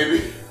all, baby.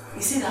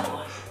 You see that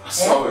one? I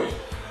saw it.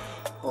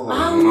 Oh, no.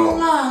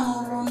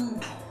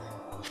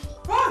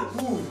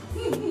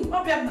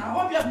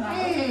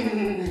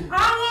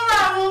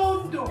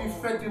 You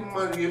fed the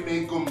money,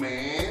 make a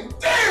man.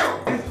 Damn!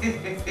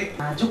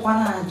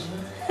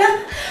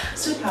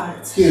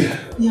 Sweetheart, Yeah.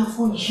 they are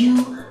for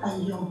you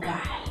and your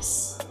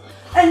guys.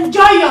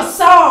 Enjoy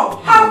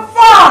yourself. Have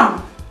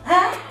fun.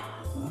 Huh?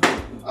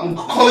 I'm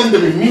calling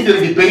them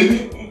immediately,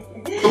 baby.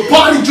 The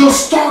party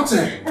just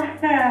started.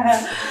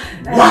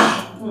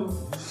 Wow.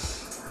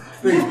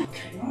 Baby.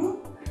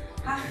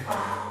 Have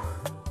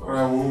fun.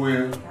 Alright, we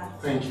will.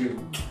 Thank you.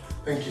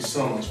 Thank you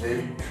so much,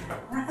 baby.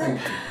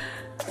 Thank you.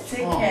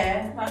 Take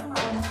care.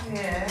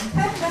 Yeah.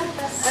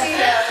 See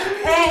ya.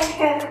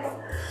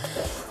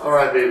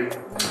 Alright, baby.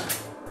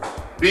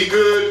 Be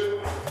good.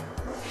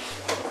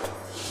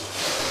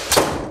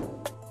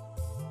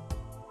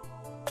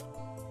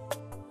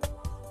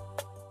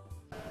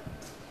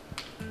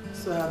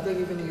 So have they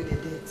given you the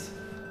date?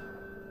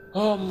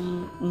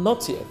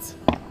 Not yet.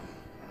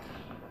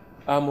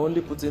 I'm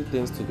only putting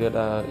things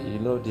together. You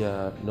know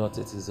their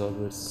notice is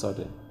always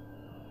sudden.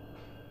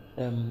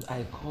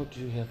 I called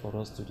you here for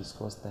us to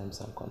discuss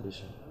terms and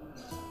conditions.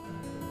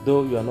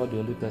 Though you are not the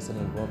only person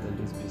involved in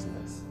this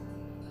business.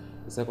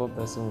 The second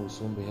person will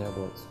soon be here,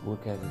 but we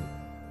can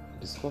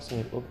discuss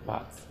with both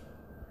parts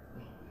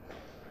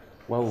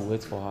while we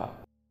wait for her.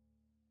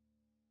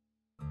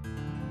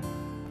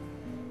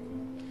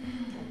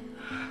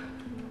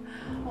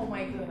 Oh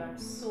my God, I'm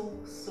so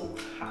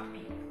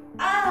happy.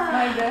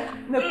 My God,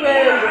 the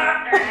prayer.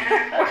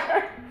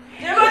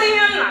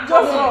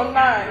 Just for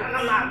night.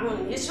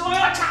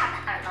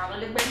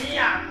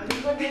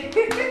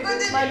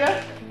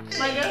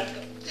 My God,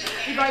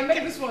 if I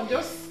make this one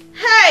just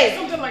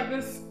something like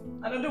this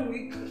another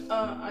week,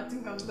 I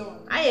think I'm done.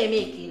 I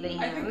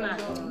think I'm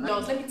done. Now,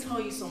 let me tell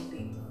you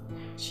something.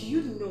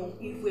 You know,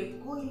 if we're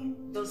going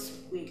this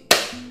way,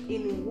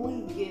 in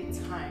 1 year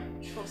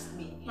time, trust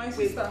me,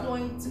 we're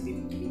going to be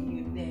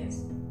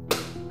millionaires.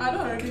 I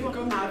don't already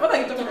become millionaire. What are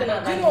you talking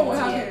about? Do you know what we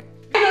have here?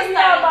 This is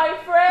my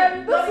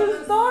friend. This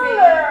is dollars.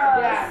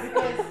 Yeah,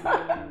 because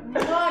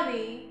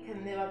money can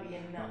never be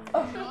enough.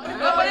 No,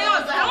 my friend.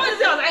 This is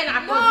dollars.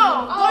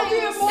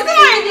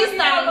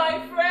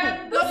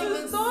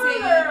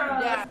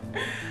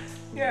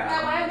 Yeah.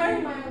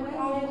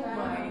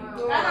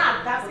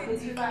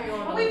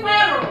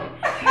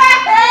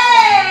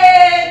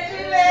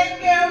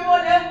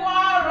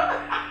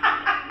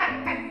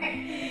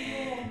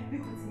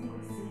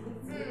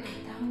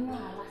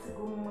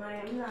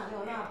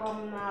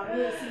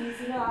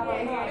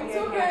 It's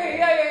okay.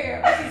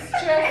 Yeah. It's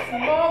just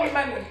more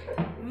money,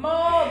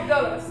 more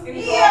dollars in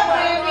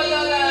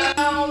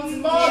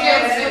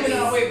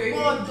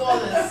more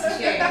dollars.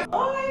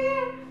 Oh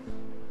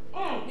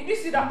yeah. Did you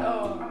see that? Oh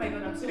my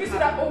God, I'm so Did you see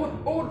that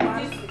old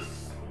man? This is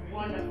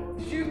wonderful.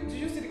 Did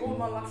you see the old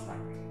man last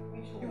night?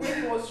 The way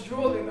he was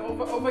drooling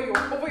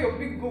over your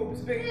big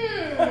boobs, babe.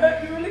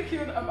 You really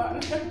killed a man.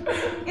 It's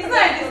not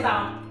like this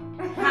now.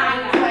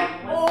 Like,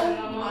 oh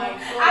my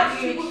God.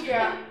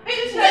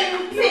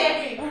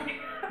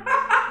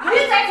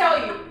 Did I tell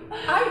you?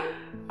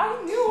 I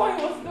knew what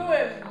he was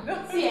doing.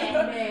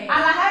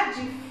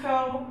 Alahaji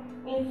fell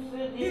into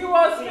the He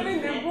was feeling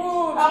the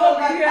boobs.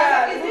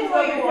 Is it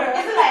what you want?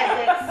 Is it like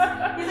this?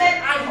 He said,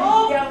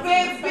 oh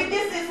baby,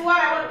 this is what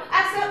I want. I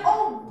said,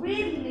 oh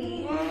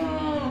really?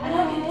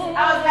 I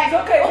was like,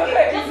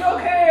 it's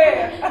okay.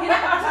 You know,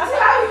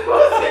 how you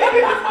was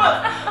saying?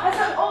 I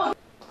said, oh.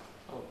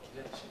 Oh,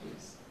 yeah, she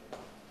is.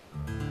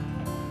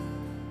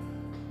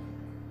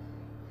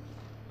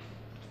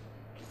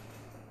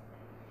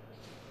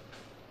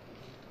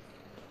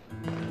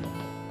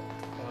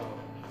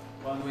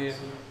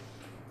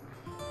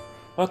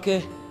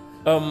 Okay,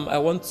 I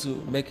want to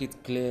make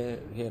it clear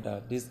here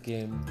that this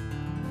game,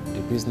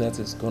 the business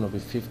is going to be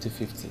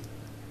 50-50.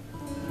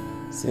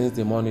 Since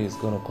the money is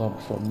going to come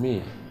from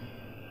me,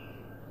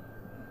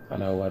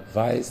 And I will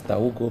advise that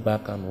we'll go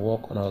back and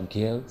work on our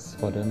girls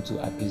for them to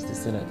appease the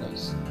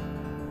senators.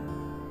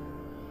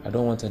 I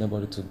don't want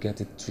anybody to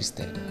get it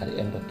twisted at the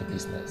end of the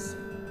business.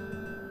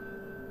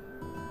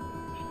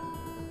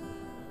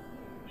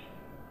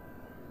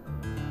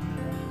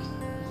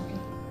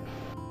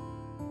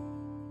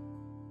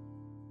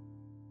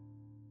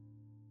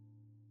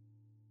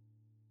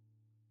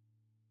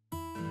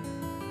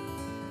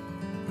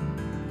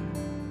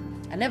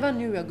 I never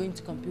knew we were going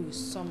to compete with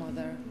some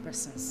other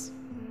persons.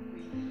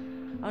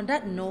 On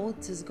that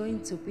note, it's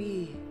going to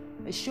be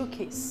a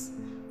showcase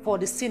for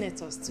the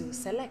senators to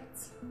select.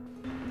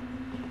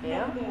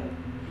 Yeah?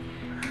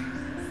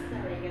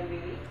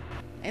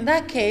 In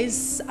that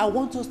case, I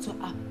want us to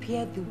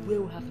appear the way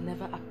we have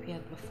never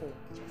appeared before.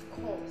 Of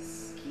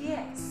course.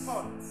 Yes.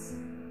 But,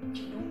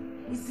 you know,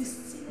 it's the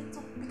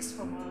senator picks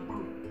from our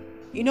group.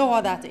 You know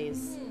what that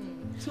is?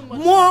 Too much.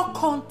 More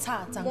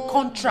contact and More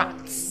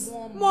contracts.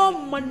 money. More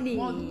money.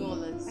 More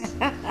dollars.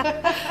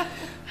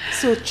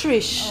 So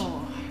Trish,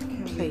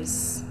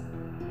 please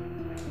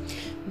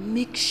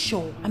make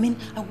sure. I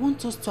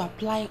want us to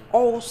apply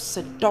all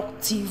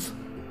seductive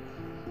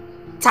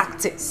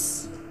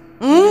tactics.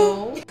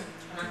 No.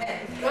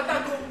 What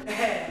I go?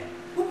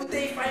 Who would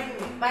they find me?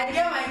 My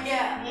girl, my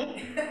girl.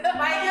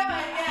 My girl,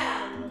 my girl.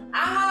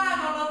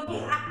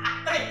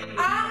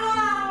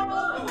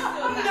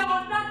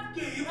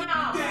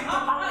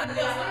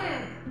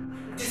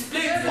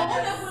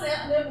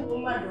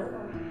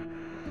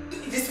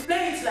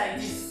 Display it like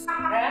this.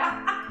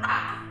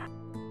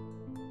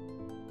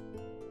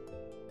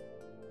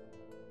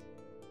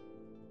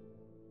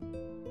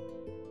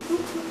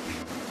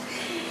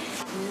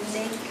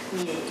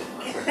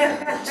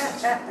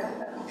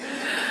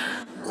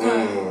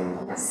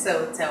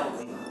 So tell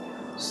me.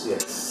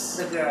 Yes.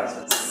 The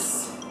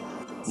girls.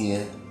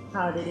 Yeah.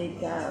 How did it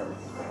go?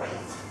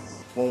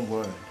 One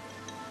word.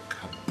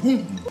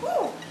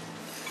 Kaboom.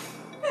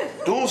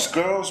 Those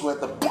girls were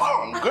the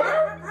bomb,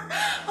 girl.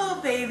 Oh,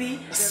 baby.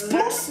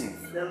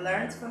 Explosive. They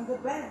learned from the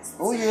best.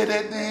 Oh, yeah,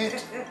 they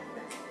did.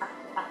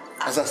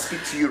 As I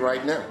speak to you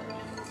right now,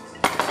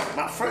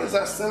 my friends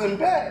are still in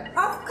bed.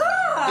 Of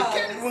course. They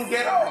can't even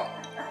get off.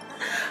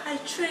 I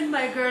train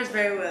my girls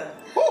very well.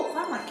 Oh,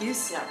 my, they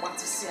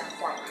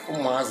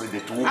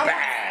too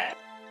bad.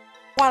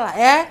 Voila,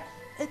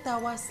 8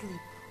 hours sleep.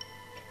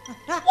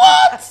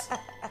 What?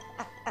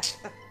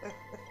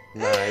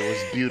 Nah, it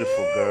was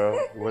beautiful, girl.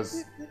 It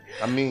was,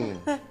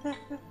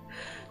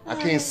 I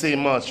can't say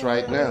much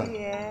right now.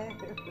 Yeah.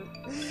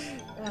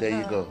 There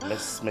you go.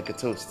 Let's make a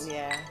toast.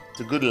 Yeah.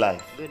 To good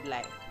life. Good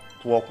life.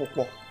 To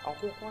okokwo.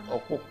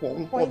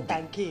 Point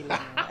and kill.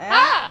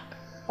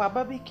 For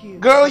barbecue.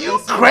 Girl, you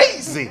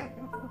crazy.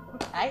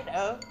 I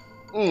know.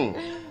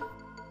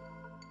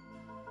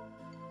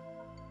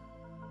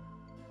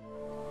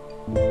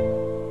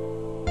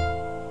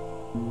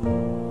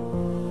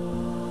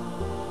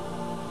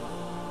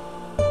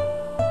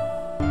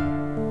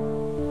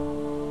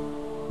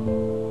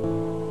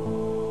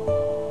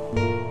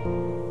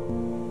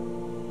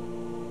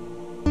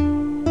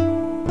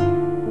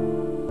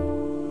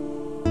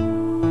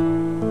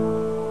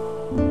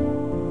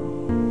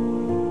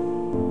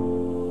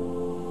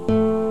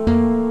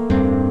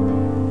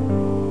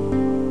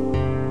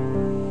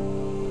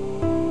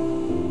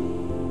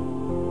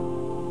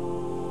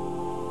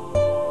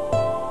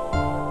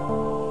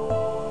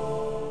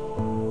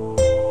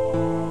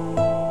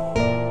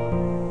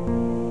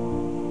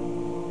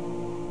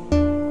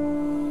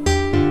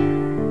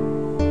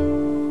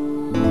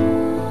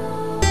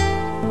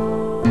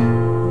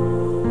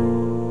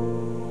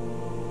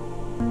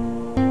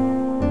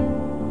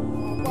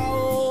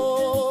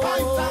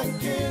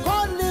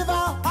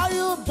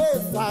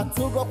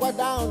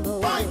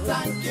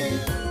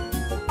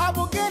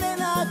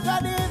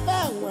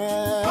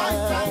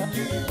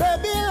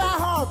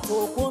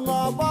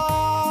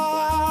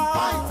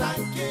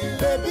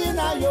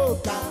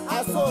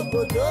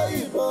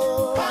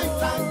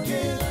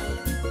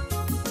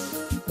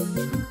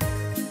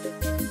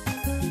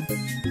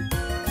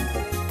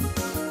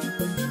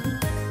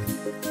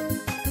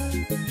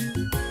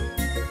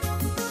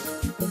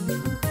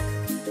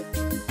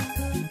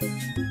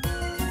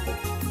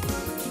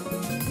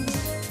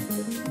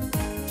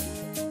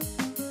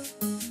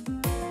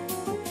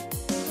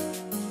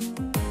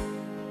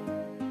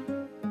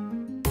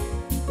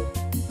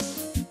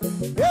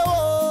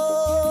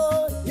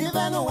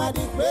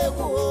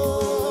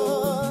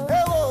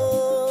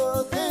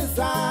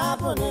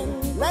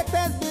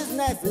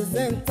 Is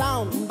in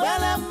town,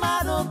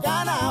 Belemado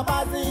Ghana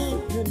Bazi,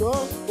 you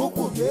know,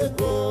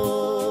 Ukubeko.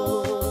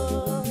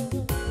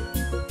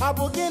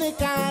 Abugini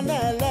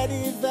Kana,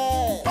 Lady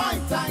Fair,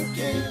 Point and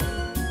King.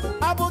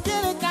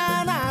 Abugini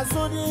Kana,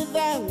 Sudi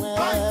Then,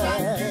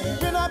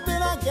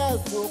 Pina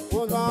Girls to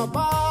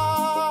Punaba,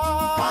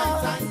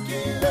 Point and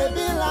King.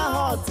 Baby La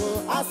Hoto,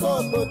 Aso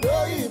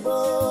Bodoibo,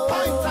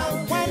 Point and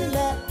King.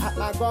 At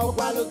la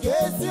Gogwalu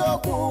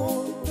Gesioku,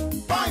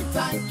 Point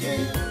and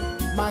King.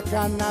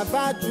 Makana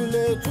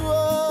bajule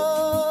tuo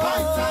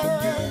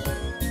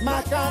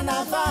Makana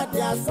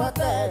vadia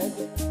sorted.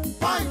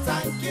 Point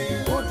and kill.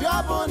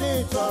 Udiabuni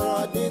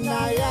choro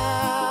dinaya.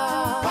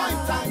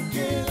 Point and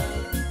kill.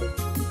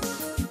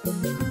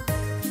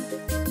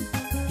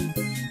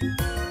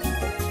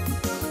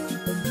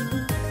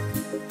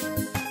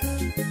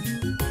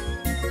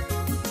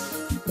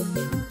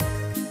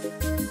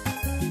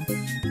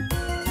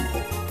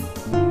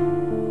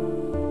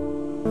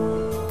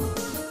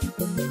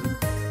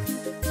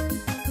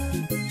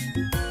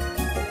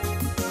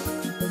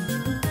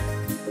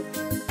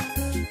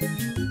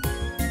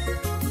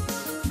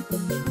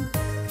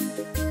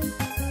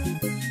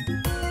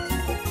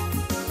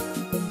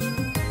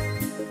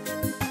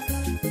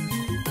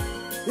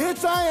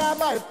 Itaya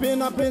by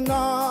pina,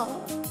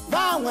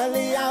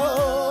 Bangwelia,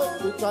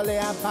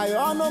 Italia by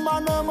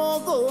Onomano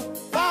Mogo,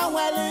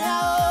 Bangwelia,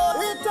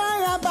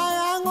 Itaya by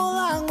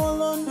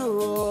Angulundu,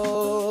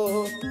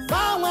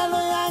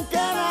 Bangwelia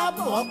Kera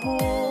Poku,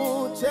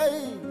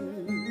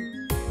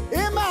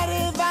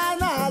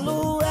 Imarivanalu,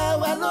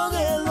 Ewalu,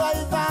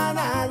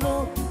 Ivanalu,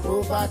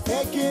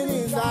 overtaking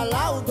is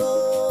allowed.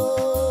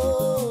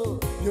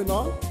 You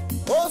know,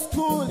 old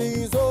school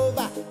is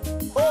over,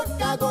 old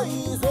cargo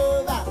is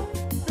over.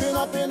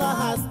 Pina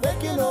has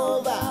taken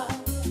over.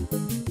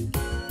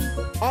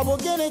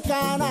 Obugini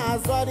kana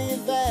zori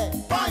there.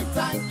 Point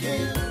and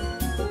kill.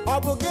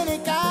 Obugini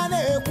kana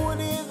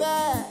ekuni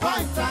there.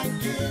 Point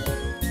and kill.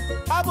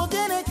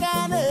 Obugini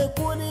kana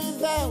ekuni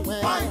there.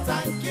 Point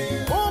and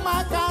kill.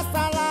 Umaka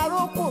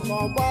salaruku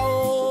mobo.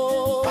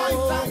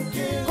 Point and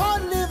kill.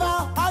 Con liver,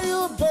 are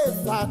you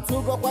better to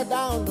go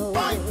down?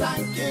 Point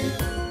and kill.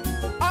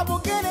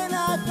 Obugini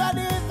na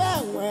kadi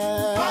there.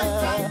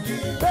 Point and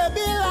kill.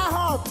 Baby la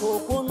hot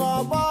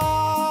kukunobo.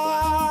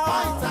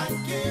 Point and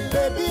kill.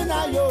 Baby na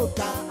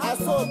yoga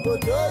aso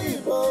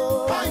godoibo.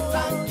 Point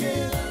and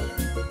kill.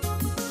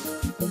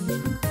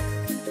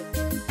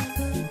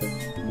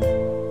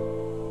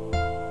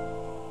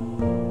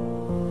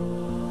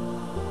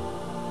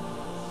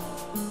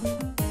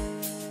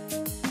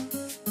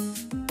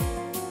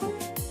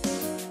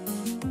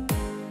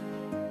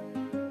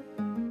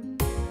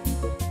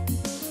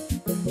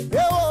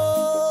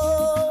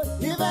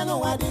 Even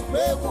when the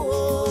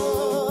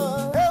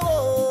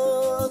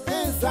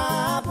things are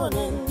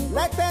happening.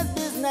 Latest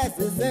business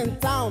is in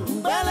town.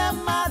 Bele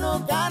madu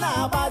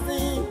kana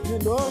bazi, you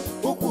know,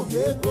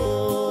 ukubego.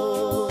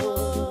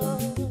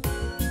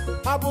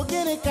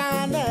 Abugini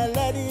kana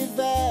lady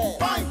there.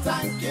 Point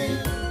and kill.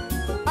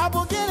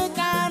 Abugini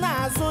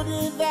kana sudi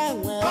there.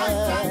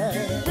 Point and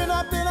kill.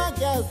 Pina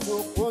girls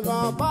kukuno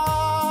ba.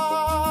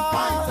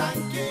 Point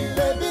and kill.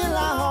 Baby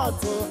la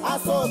hot,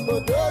 aso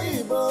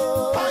godoibo.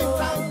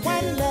 Point and kill.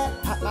 Wende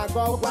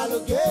akago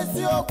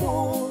walugesi oku.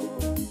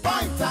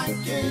 Point and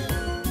kill.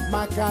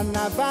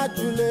 Makana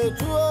vajule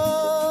juo.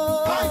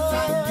 Point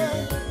and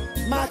kill.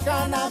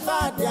 Makana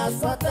vadia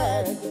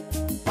sorted.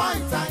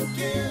 Point and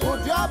kill.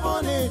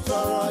 Udiabuni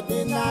choro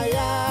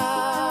dinaya.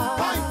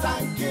 Point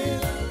and kill.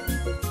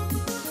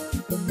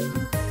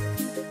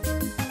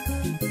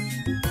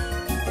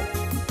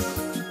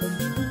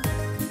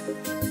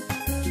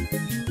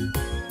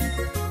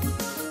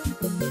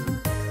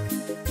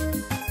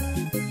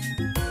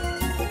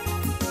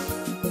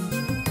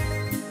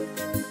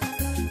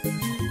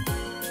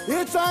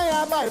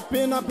 Itaya by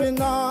pina,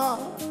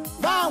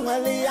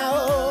 Bangwelia,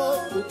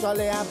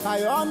 Italia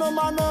by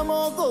Onomano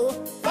Mogo,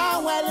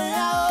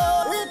 Bangwelia,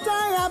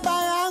 Itaya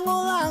by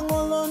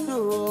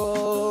Angulundu,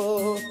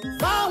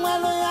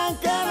 Bangwelia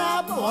Kera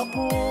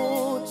Poku,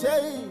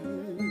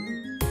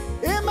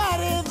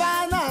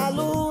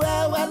 Imarivanalu,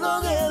 Ewalu,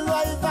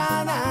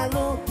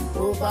 Ivanalu,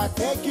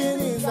 overtaking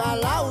is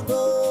allowed.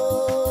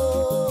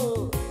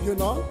 You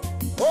know,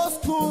 old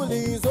school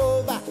is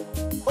over,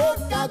 old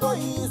cargo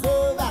is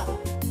over.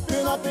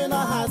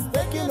 Pina has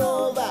taken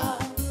over.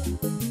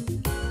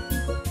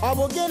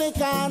 Obugini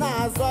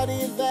kana zori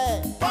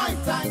there.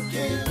 Point and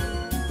kill.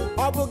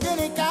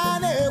 Obugini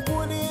kana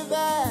ekuni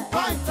there.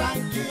 Point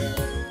and kill.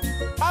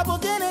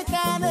 Obugini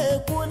kana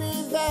ekuni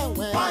there.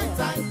 Point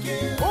and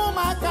kill.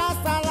 Umaka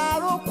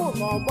salaruku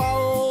mobo.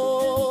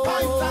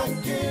 Point and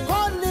kill.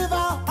 Con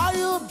liver, are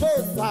you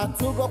better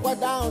to go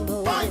down?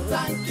 Point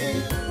and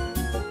kill.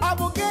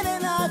 Abugini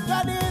na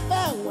kadi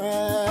there.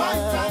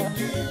 Point and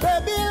kill.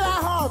 Baby la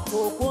hot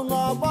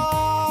kukunobo.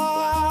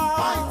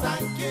 Point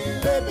and kill.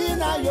 Baby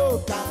na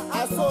yoga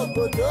aso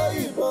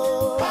godoibo.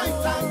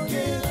 Point and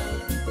kill.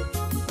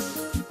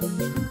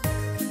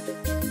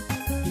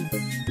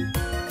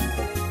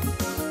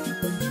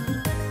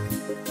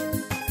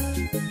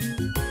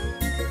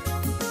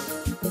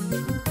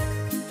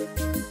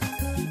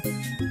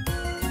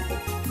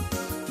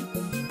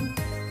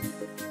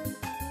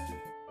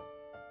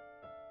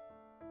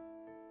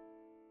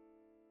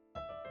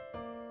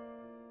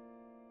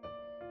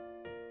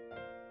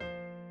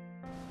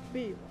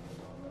 Babe,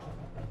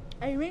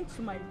 I went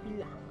to my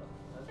villa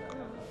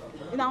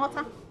in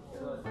Awata.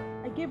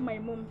 I gave my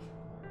mom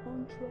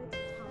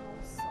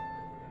 100,000.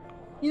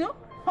 You know,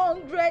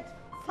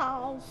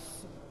 100,000.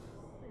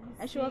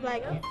 And she was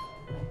like,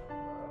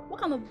 What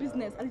kind of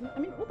business? I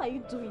mean, what are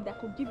you doing that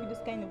could give you this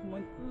kind of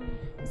money?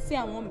 Say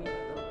I want me.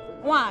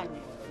 One.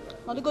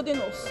 Now they go there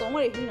no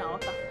somewhere in our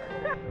water.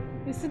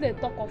 You see the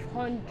talk of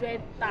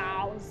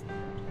 100,000.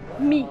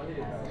 Me,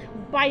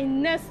 by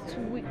next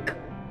week,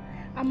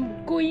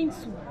 I'm going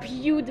to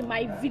build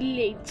my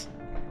village.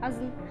 As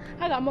in,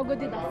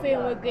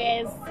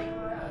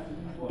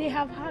 they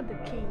have had the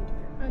king,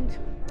 and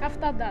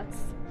after that,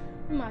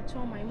 I'm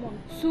told my mom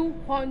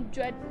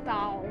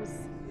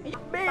 200,000.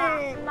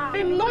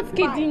 I'm not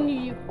kidding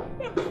you.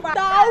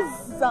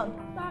 1,000.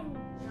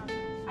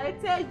 I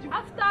tell you.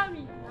 After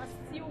me,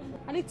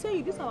 and I tell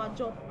you, this is our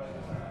job.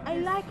 I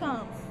like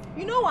them.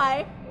 You know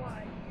why?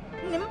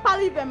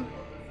 Nimpali them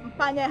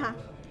mpanyeha.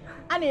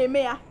 Ane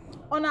meya.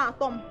 Ona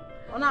atom.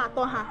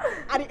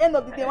 At the end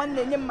of the day, when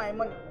they name my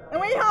money. And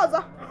when you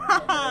house,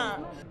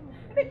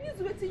 this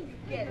is what you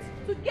get.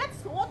 To get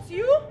what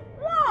you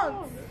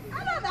want. I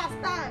don't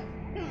understand.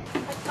 I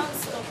can't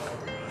stop.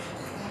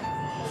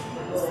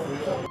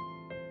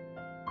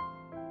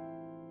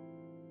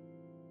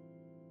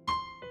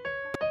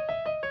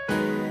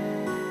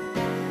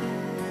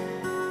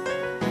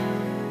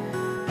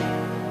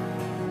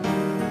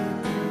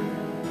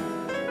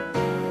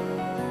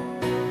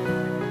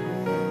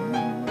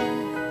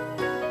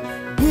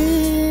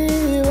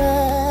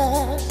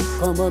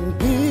 Come on,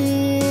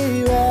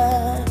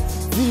 beware.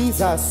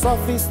 These are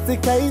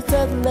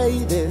sophisticated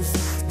ladies.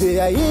 They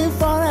are in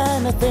for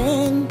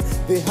anything.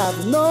 They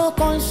have no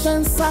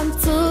conscience and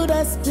to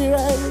the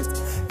spirit.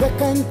 They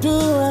can do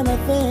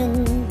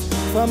anything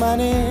for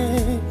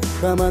money.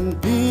 Come on,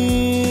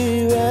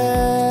 beware.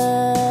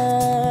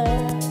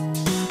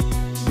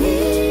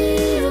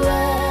 Beware.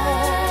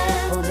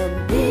 Come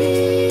on,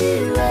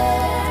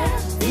 beware.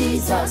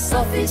 These are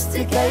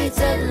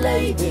sophisticated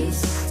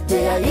ladies.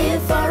 They are here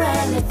for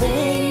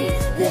anything.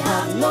 They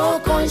have no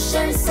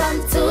conscience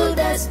and too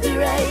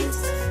desperate.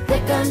 They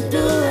can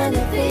do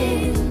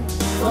anything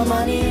for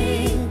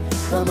money.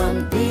 Come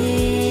on, beware.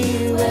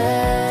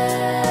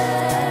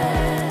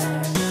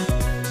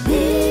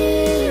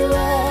 Beware.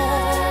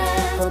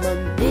 Come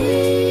on,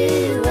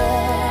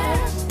 beware.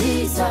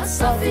 These are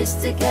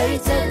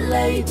sophisticated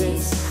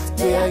ladies.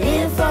 They are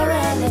here for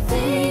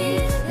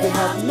anything. They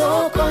have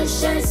no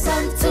conscience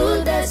and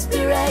too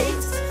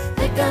desperate.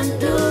 They can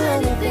do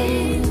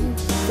anything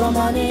for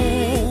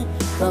money.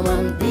 Come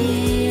on,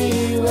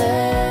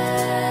 beware.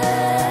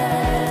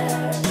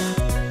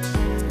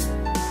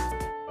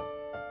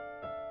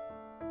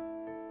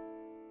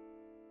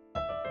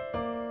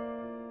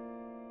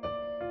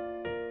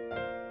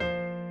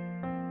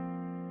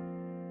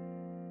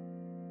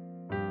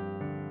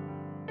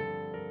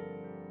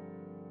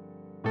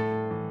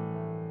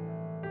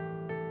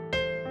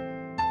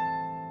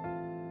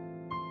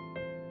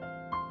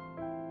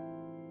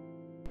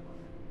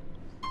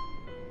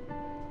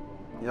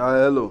 Yeah,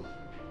 hello.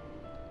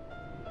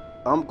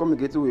 I'm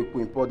communicating with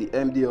Queen Paul, the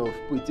MD of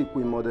Pretty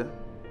Queen Model.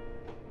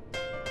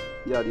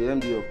 Yeah, the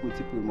MD of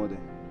Pretty Queen Model.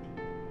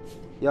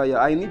 Yeah,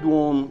 I need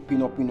one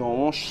pinot,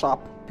 one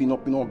sharp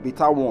pinot,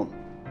 better one.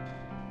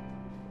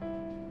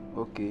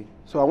 Okay,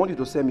 so I want you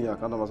to send me your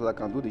account number so that I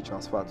can do the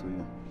transfer to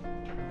you.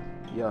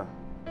 Yeah.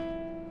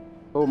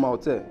 Oh, my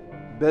hotel.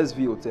 Best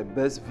View Hotel,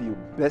 Best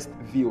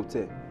View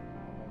Hotel.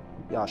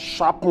 Yeah,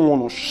 sharp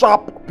one,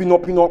 sharp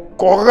pinot,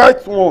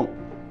 correct one.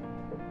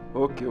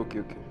 Okay,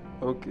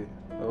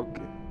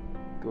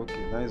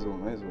 nice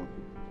one.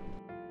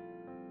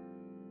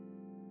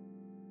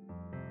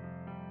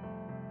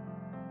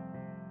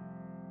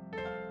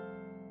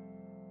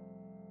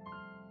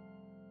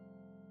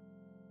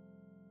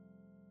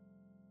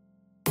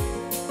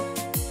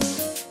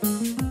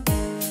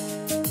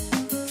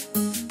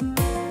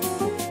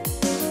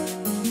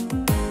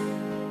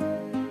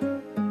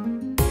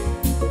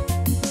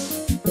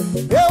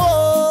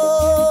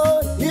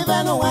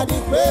 Even when the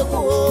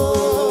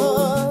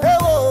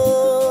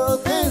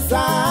things are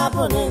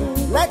happening.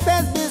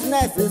 Latest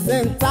business is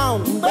in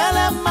town.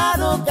 Bele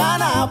madu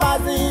kana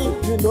bazi,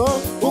 you know,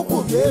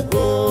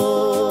 ukubeko.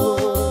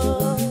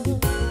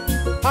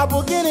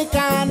 Abugini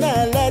kana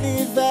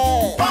lady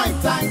there.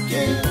 Point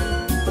tanking.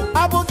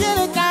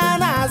 Abugini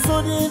kana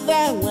sudi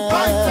there.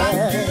 Point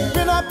tanking.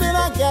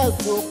 Pina girls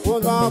to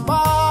Kunaba.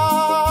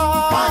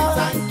 Point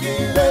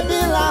tanking. Baby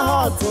la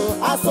hot,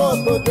 aso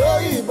to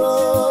doibo.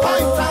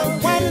 Point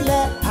tanking. Wende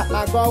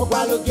atago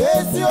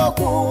walugesi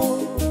oku.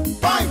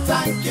 Point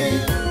tanking.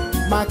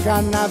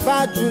 Makana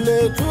vajule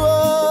tuo.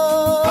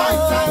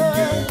 Point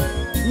tanking.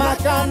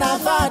 Makana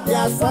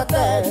vadia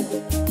sote.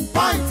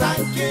 Point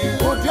tanking.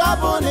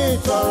 Udiabuni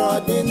choro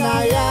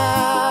dinaya.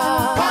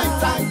 Point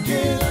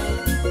tanking.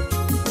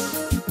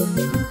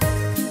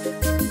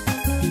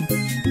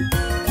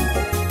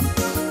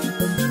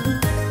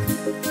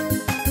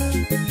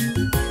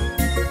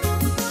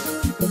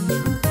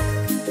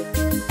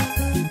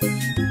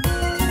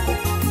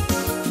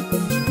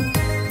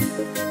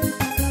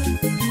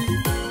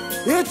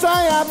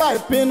 Itaya by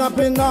pina,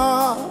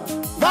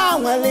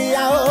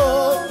 Bangwelia o,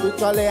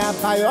 Italia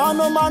by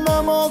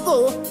Onomonomogo,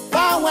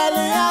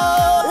 Bangwelia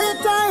o,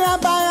 Itaya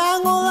by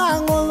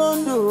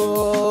angulangulundu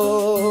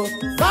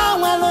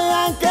Fawelu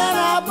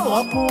yankera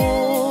boku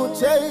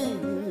chei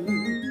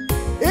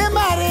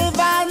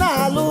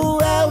Imarivanalu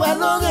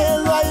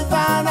ewelugelu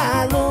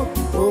ivanalu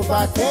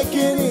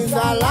Overtaking is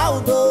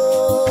allowed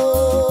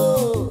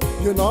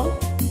You know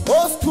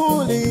Old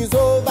school is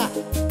over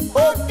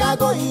Old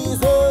cargo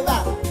is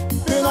over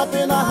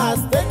Pino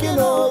has taken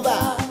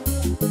over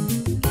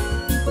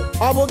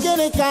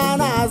Obugini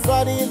kana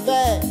zori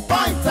ve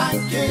Point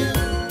and kill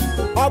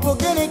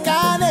Obugini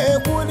kana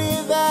ekuni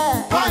ve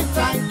Point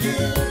and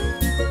kill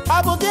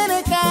Obugini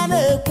kana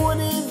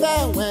ekuni ve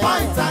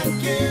Point and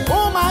kill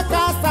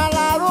Umaka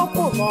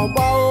salaruku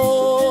mobo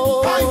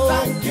Point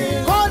and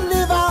kill Con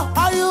liver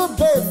are you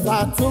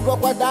better to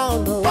go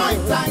down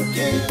Point and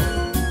kill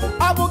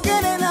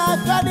Obugini na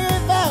kadi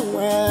ve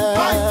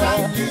Point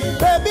and kill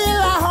Baby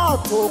la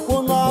hot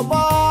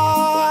kunobo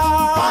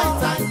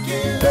Point and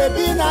kill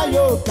Baby na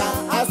yoga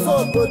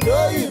asoko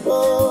doibo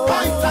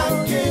Point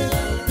and kill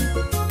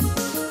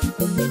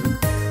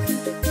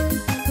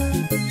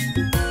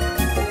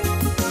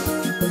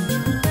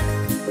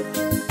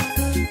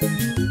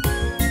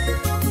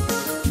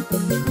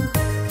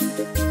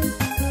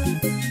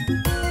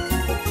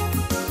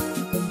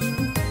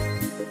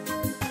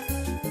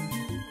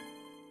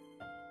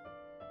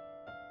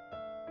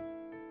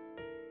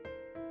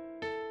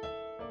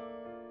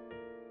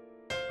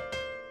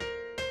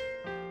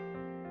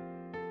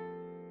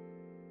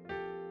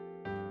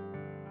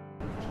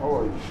How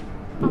are you?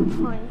 I'm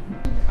fine.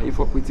 Are you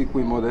for pretty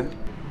queen, mother?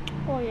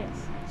 Oh, yes.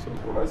 So,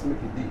 well, let's make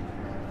a deal.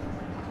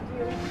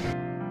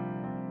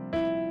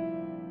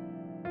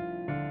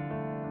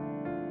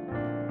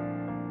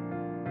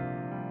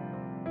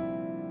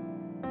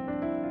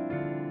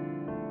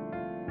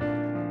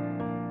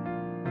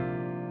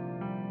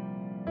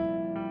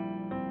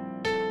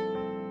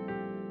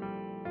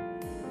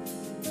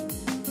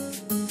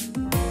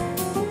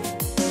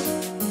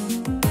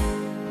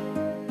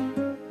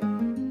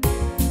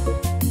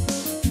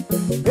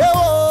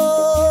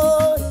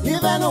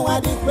 Even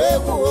when the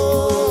break,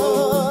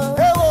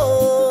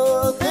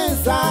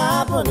 things are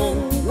happening.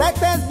 Like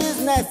this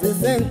business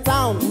is in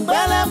town.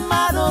 Bele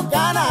madu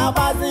kana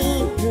bazi,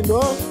 you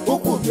know,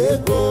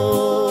 ukubeko.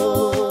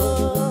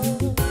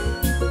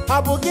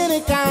 Abugini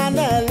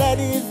kana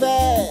lady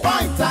there.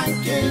 Point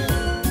and kill.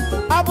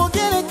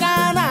 Abugini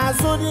kana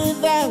sudi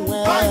there.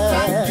 Point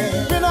and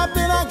kill.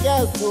 Pino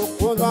girls to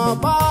pull on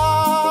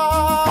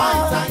bar.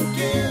 Point and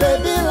kill.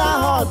 Baby la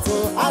hot,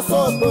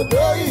 asoko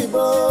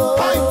doibo.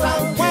 Point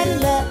and kill.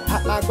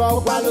 Go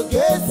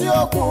walugesi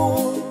oku.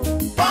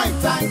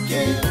 Point and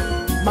kill.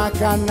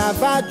 Makana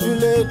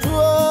vajule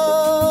juo.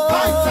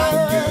 Point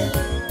and kill.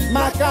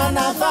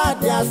 Makana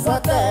vadia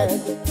sote.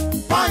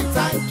 Point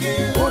and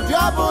kill.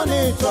 Udiabu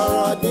ni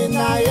choro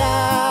dinaya.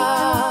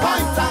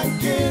 Point and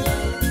kill.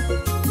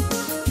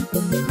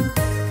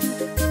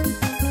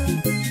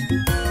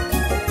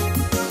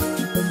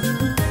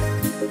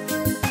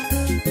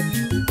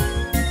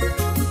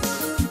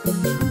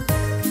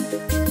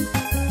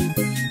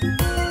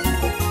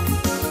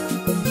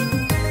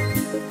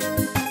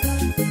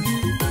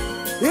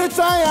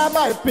 Try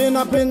by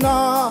pino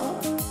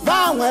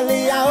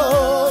Vanwelia o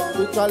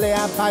Utole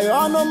by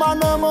ono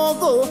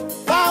manomogo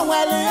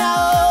Vanwelia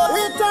o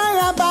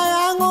Try by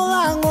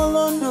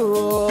angulundu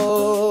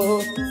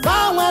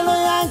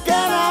Vanwelia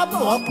kera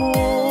boku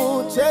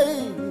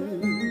chei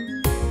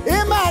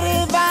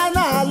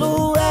Imarivanalu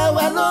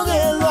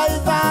ewelugelu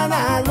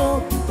ivanalu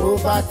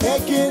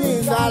Overtaking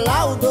is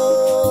allowed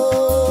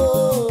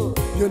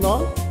You know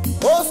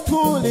Old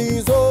school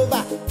is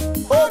over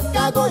Old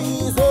cargo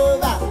is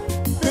over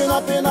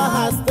Pino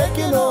has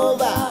taken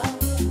over.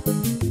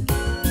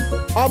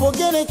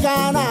 Obugini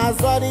kana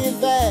zori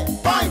ve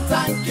Point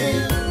and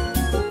kill.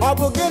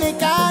 Obugini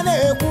kana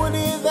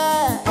ekuni ve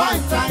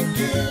Point and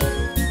kill.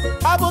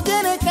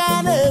 Obugini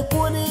kana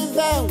ekuni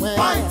ve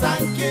Point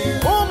and kill.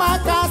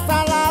 Umaka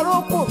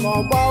salaruku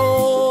mobo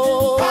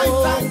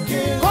Point and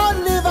kill. Con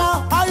liver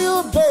are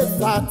you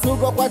better to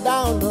go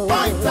down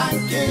Point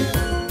and kill.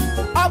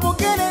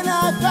 Abugini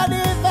na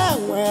kadi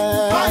venwe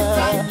Point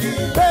and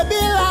kill.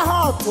 Baby la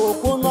hot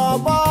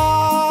kunobo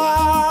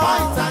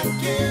Point and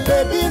kill.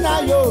 Baby na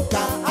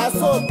yoga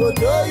asoko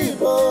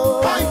doibo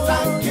Point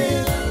and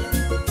kill.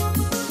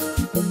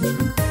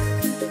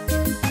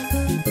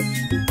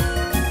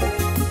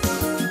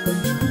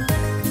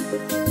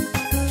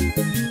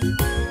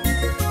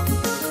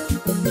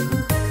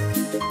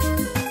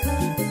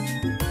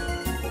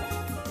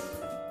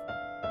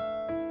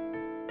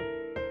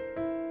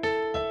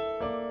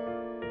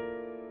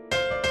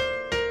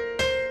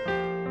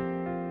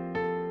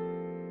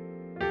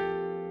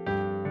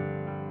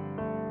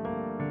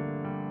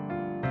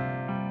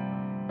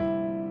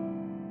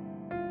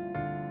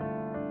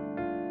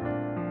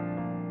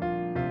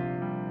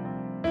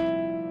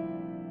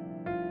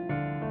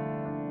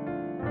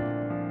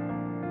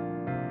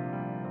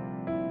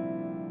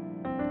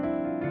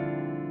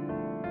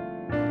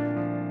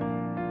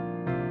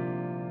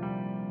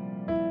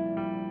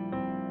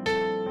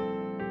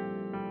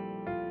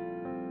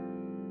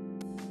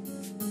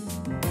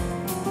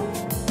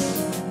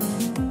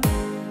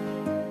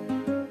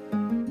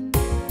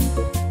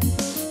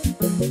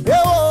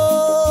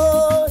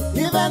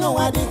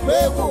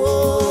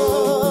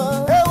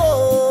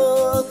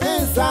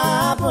 Things are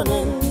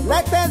happening.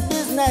 Latest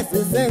business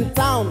is in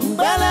town.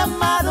 Bele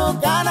madu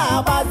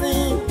kana bazi,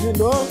 you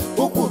know,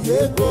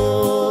 ukubeko.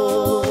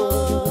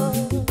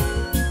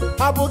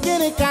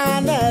 Abugini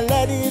kana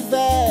lady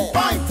there.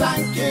 Point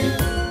and kill.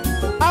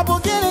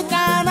 Abugini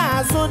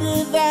kana sudi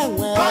there.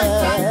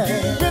 Point and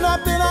kill.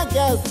 Pina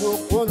girls to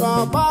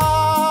Punaba.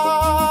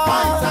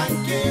 Point and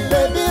kill.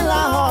 Baby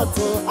la hot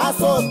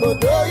aso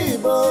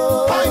bodoibo.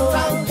 Point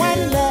and kill.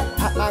 When le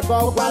atago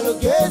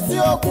walugesi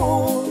oku.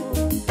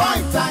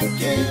 Point and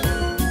kill.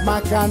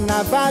 Makana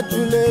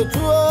bajule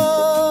tuo.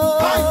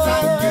 Point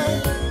and kill.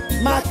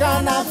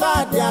 Makana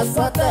badia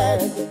sote.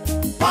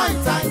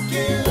 Point and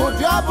kill.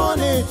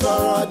 Udiabuni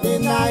choro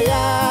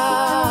dinaya.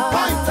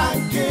 Point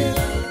and kill.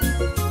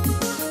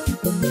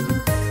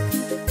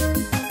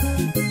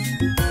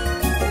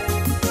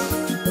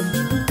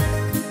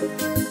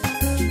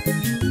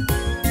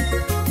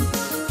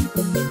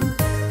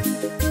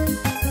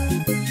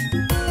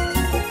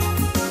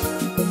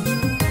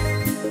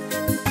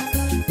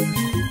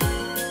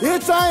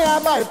 Itaya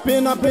by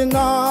pino,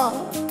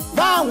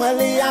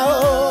 Bangwelia,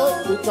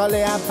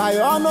 Italia by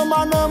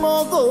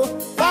Onomonomogo,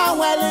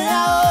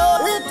 Bangwelia,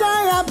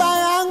 Itaya by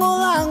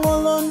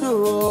Angulundu,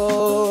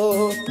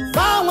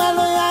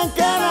 Bangwelia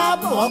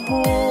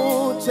Kerapoku,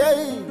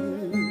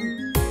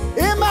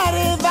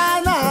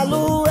 Imarivana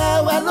Lu,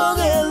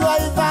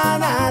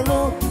 Evaluivana Lu,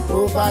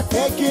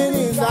 overtaking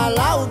is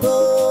allowed.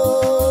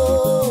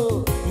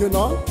 You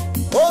know,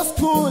 old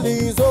school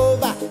is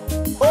over,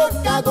 old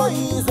cargo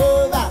is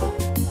over.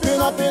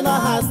 Pina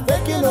has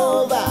taken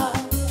over.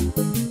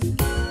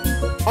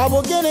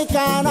 Abugini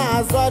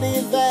kana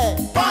zori there.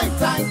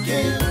 Point and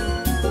kill.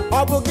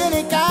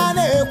 Abugini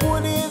kana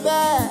ekuni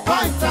there.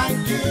 Point and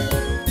kill.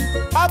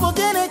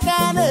 Abugini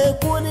kana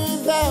ekuni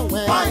there.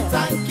 Point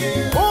and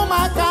kill.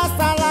 Umaka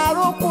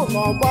salaruku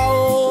nobo.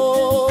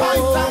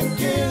 Point and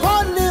kill.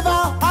 Con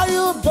liver, are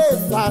you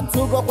based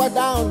to go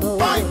down?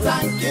 Point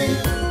and kill.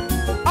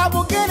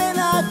 Abugini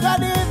na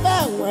kadi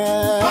there.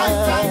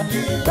 Point and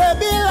kill.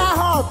 Baby la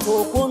hot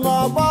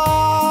kukunobo.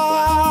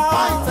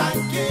 Point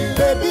and kill.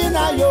 Baby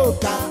na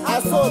yoka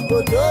aso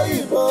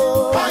bodoibo.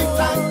 Point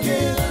and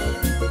kill.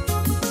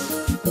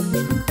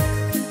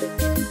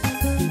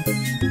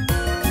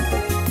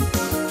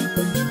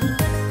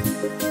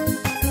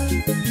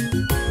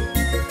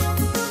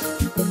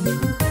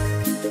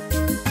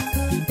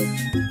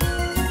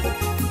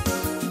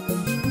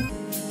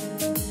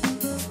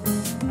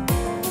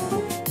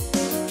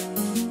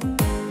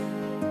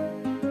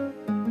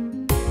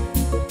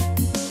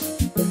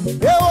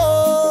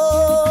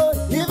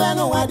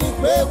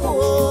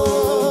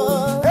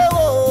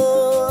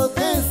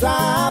 Things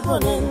are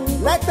happening.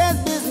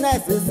 Latest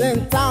business is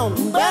in town.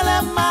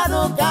 Bele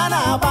madu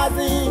kana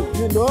bazi,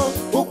 you know,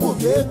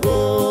 ukubeko.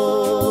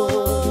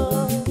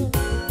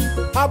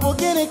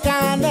 Abugini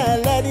kana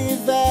lady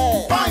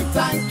there. Point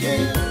and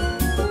kill.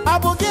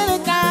 Abugini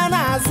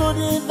kana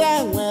sudi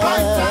there.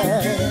 Point and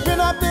kill.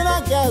 Pina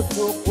girls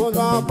to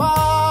Punaba.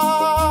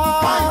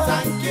 Point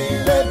and kill.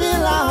 Baby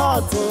la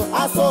hot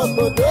aso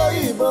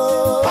bodoibo.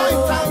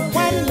 Point and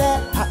kill.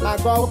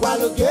 Atago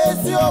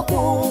walugesi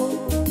oku.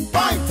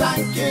 Point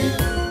and kill.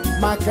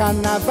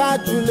 Makana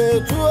bajule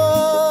tuo.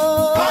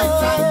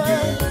 Point and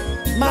kill.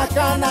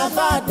 Makana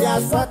badia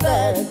sote.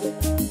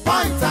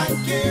 Point and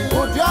kill.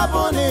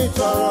 Udiabuni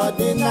choro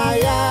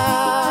dinaya.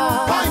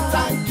 Point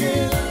and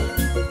kill.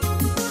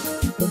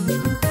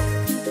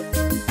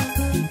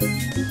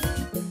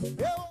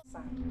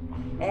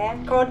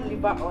 Cod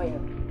liver oil.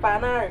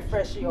 Pana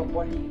refresh your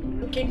body.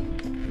 Looking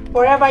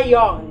forever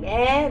young,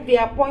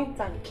 via point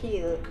and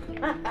kill.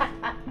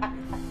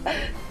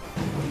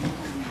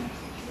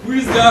 Who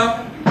is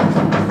that?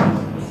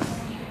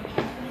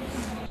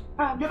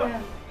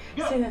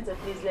 Senator,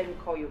 please let me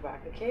call you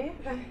back, okay?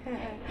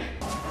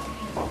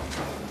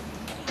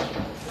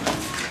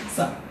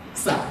 Sir.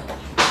 Sir.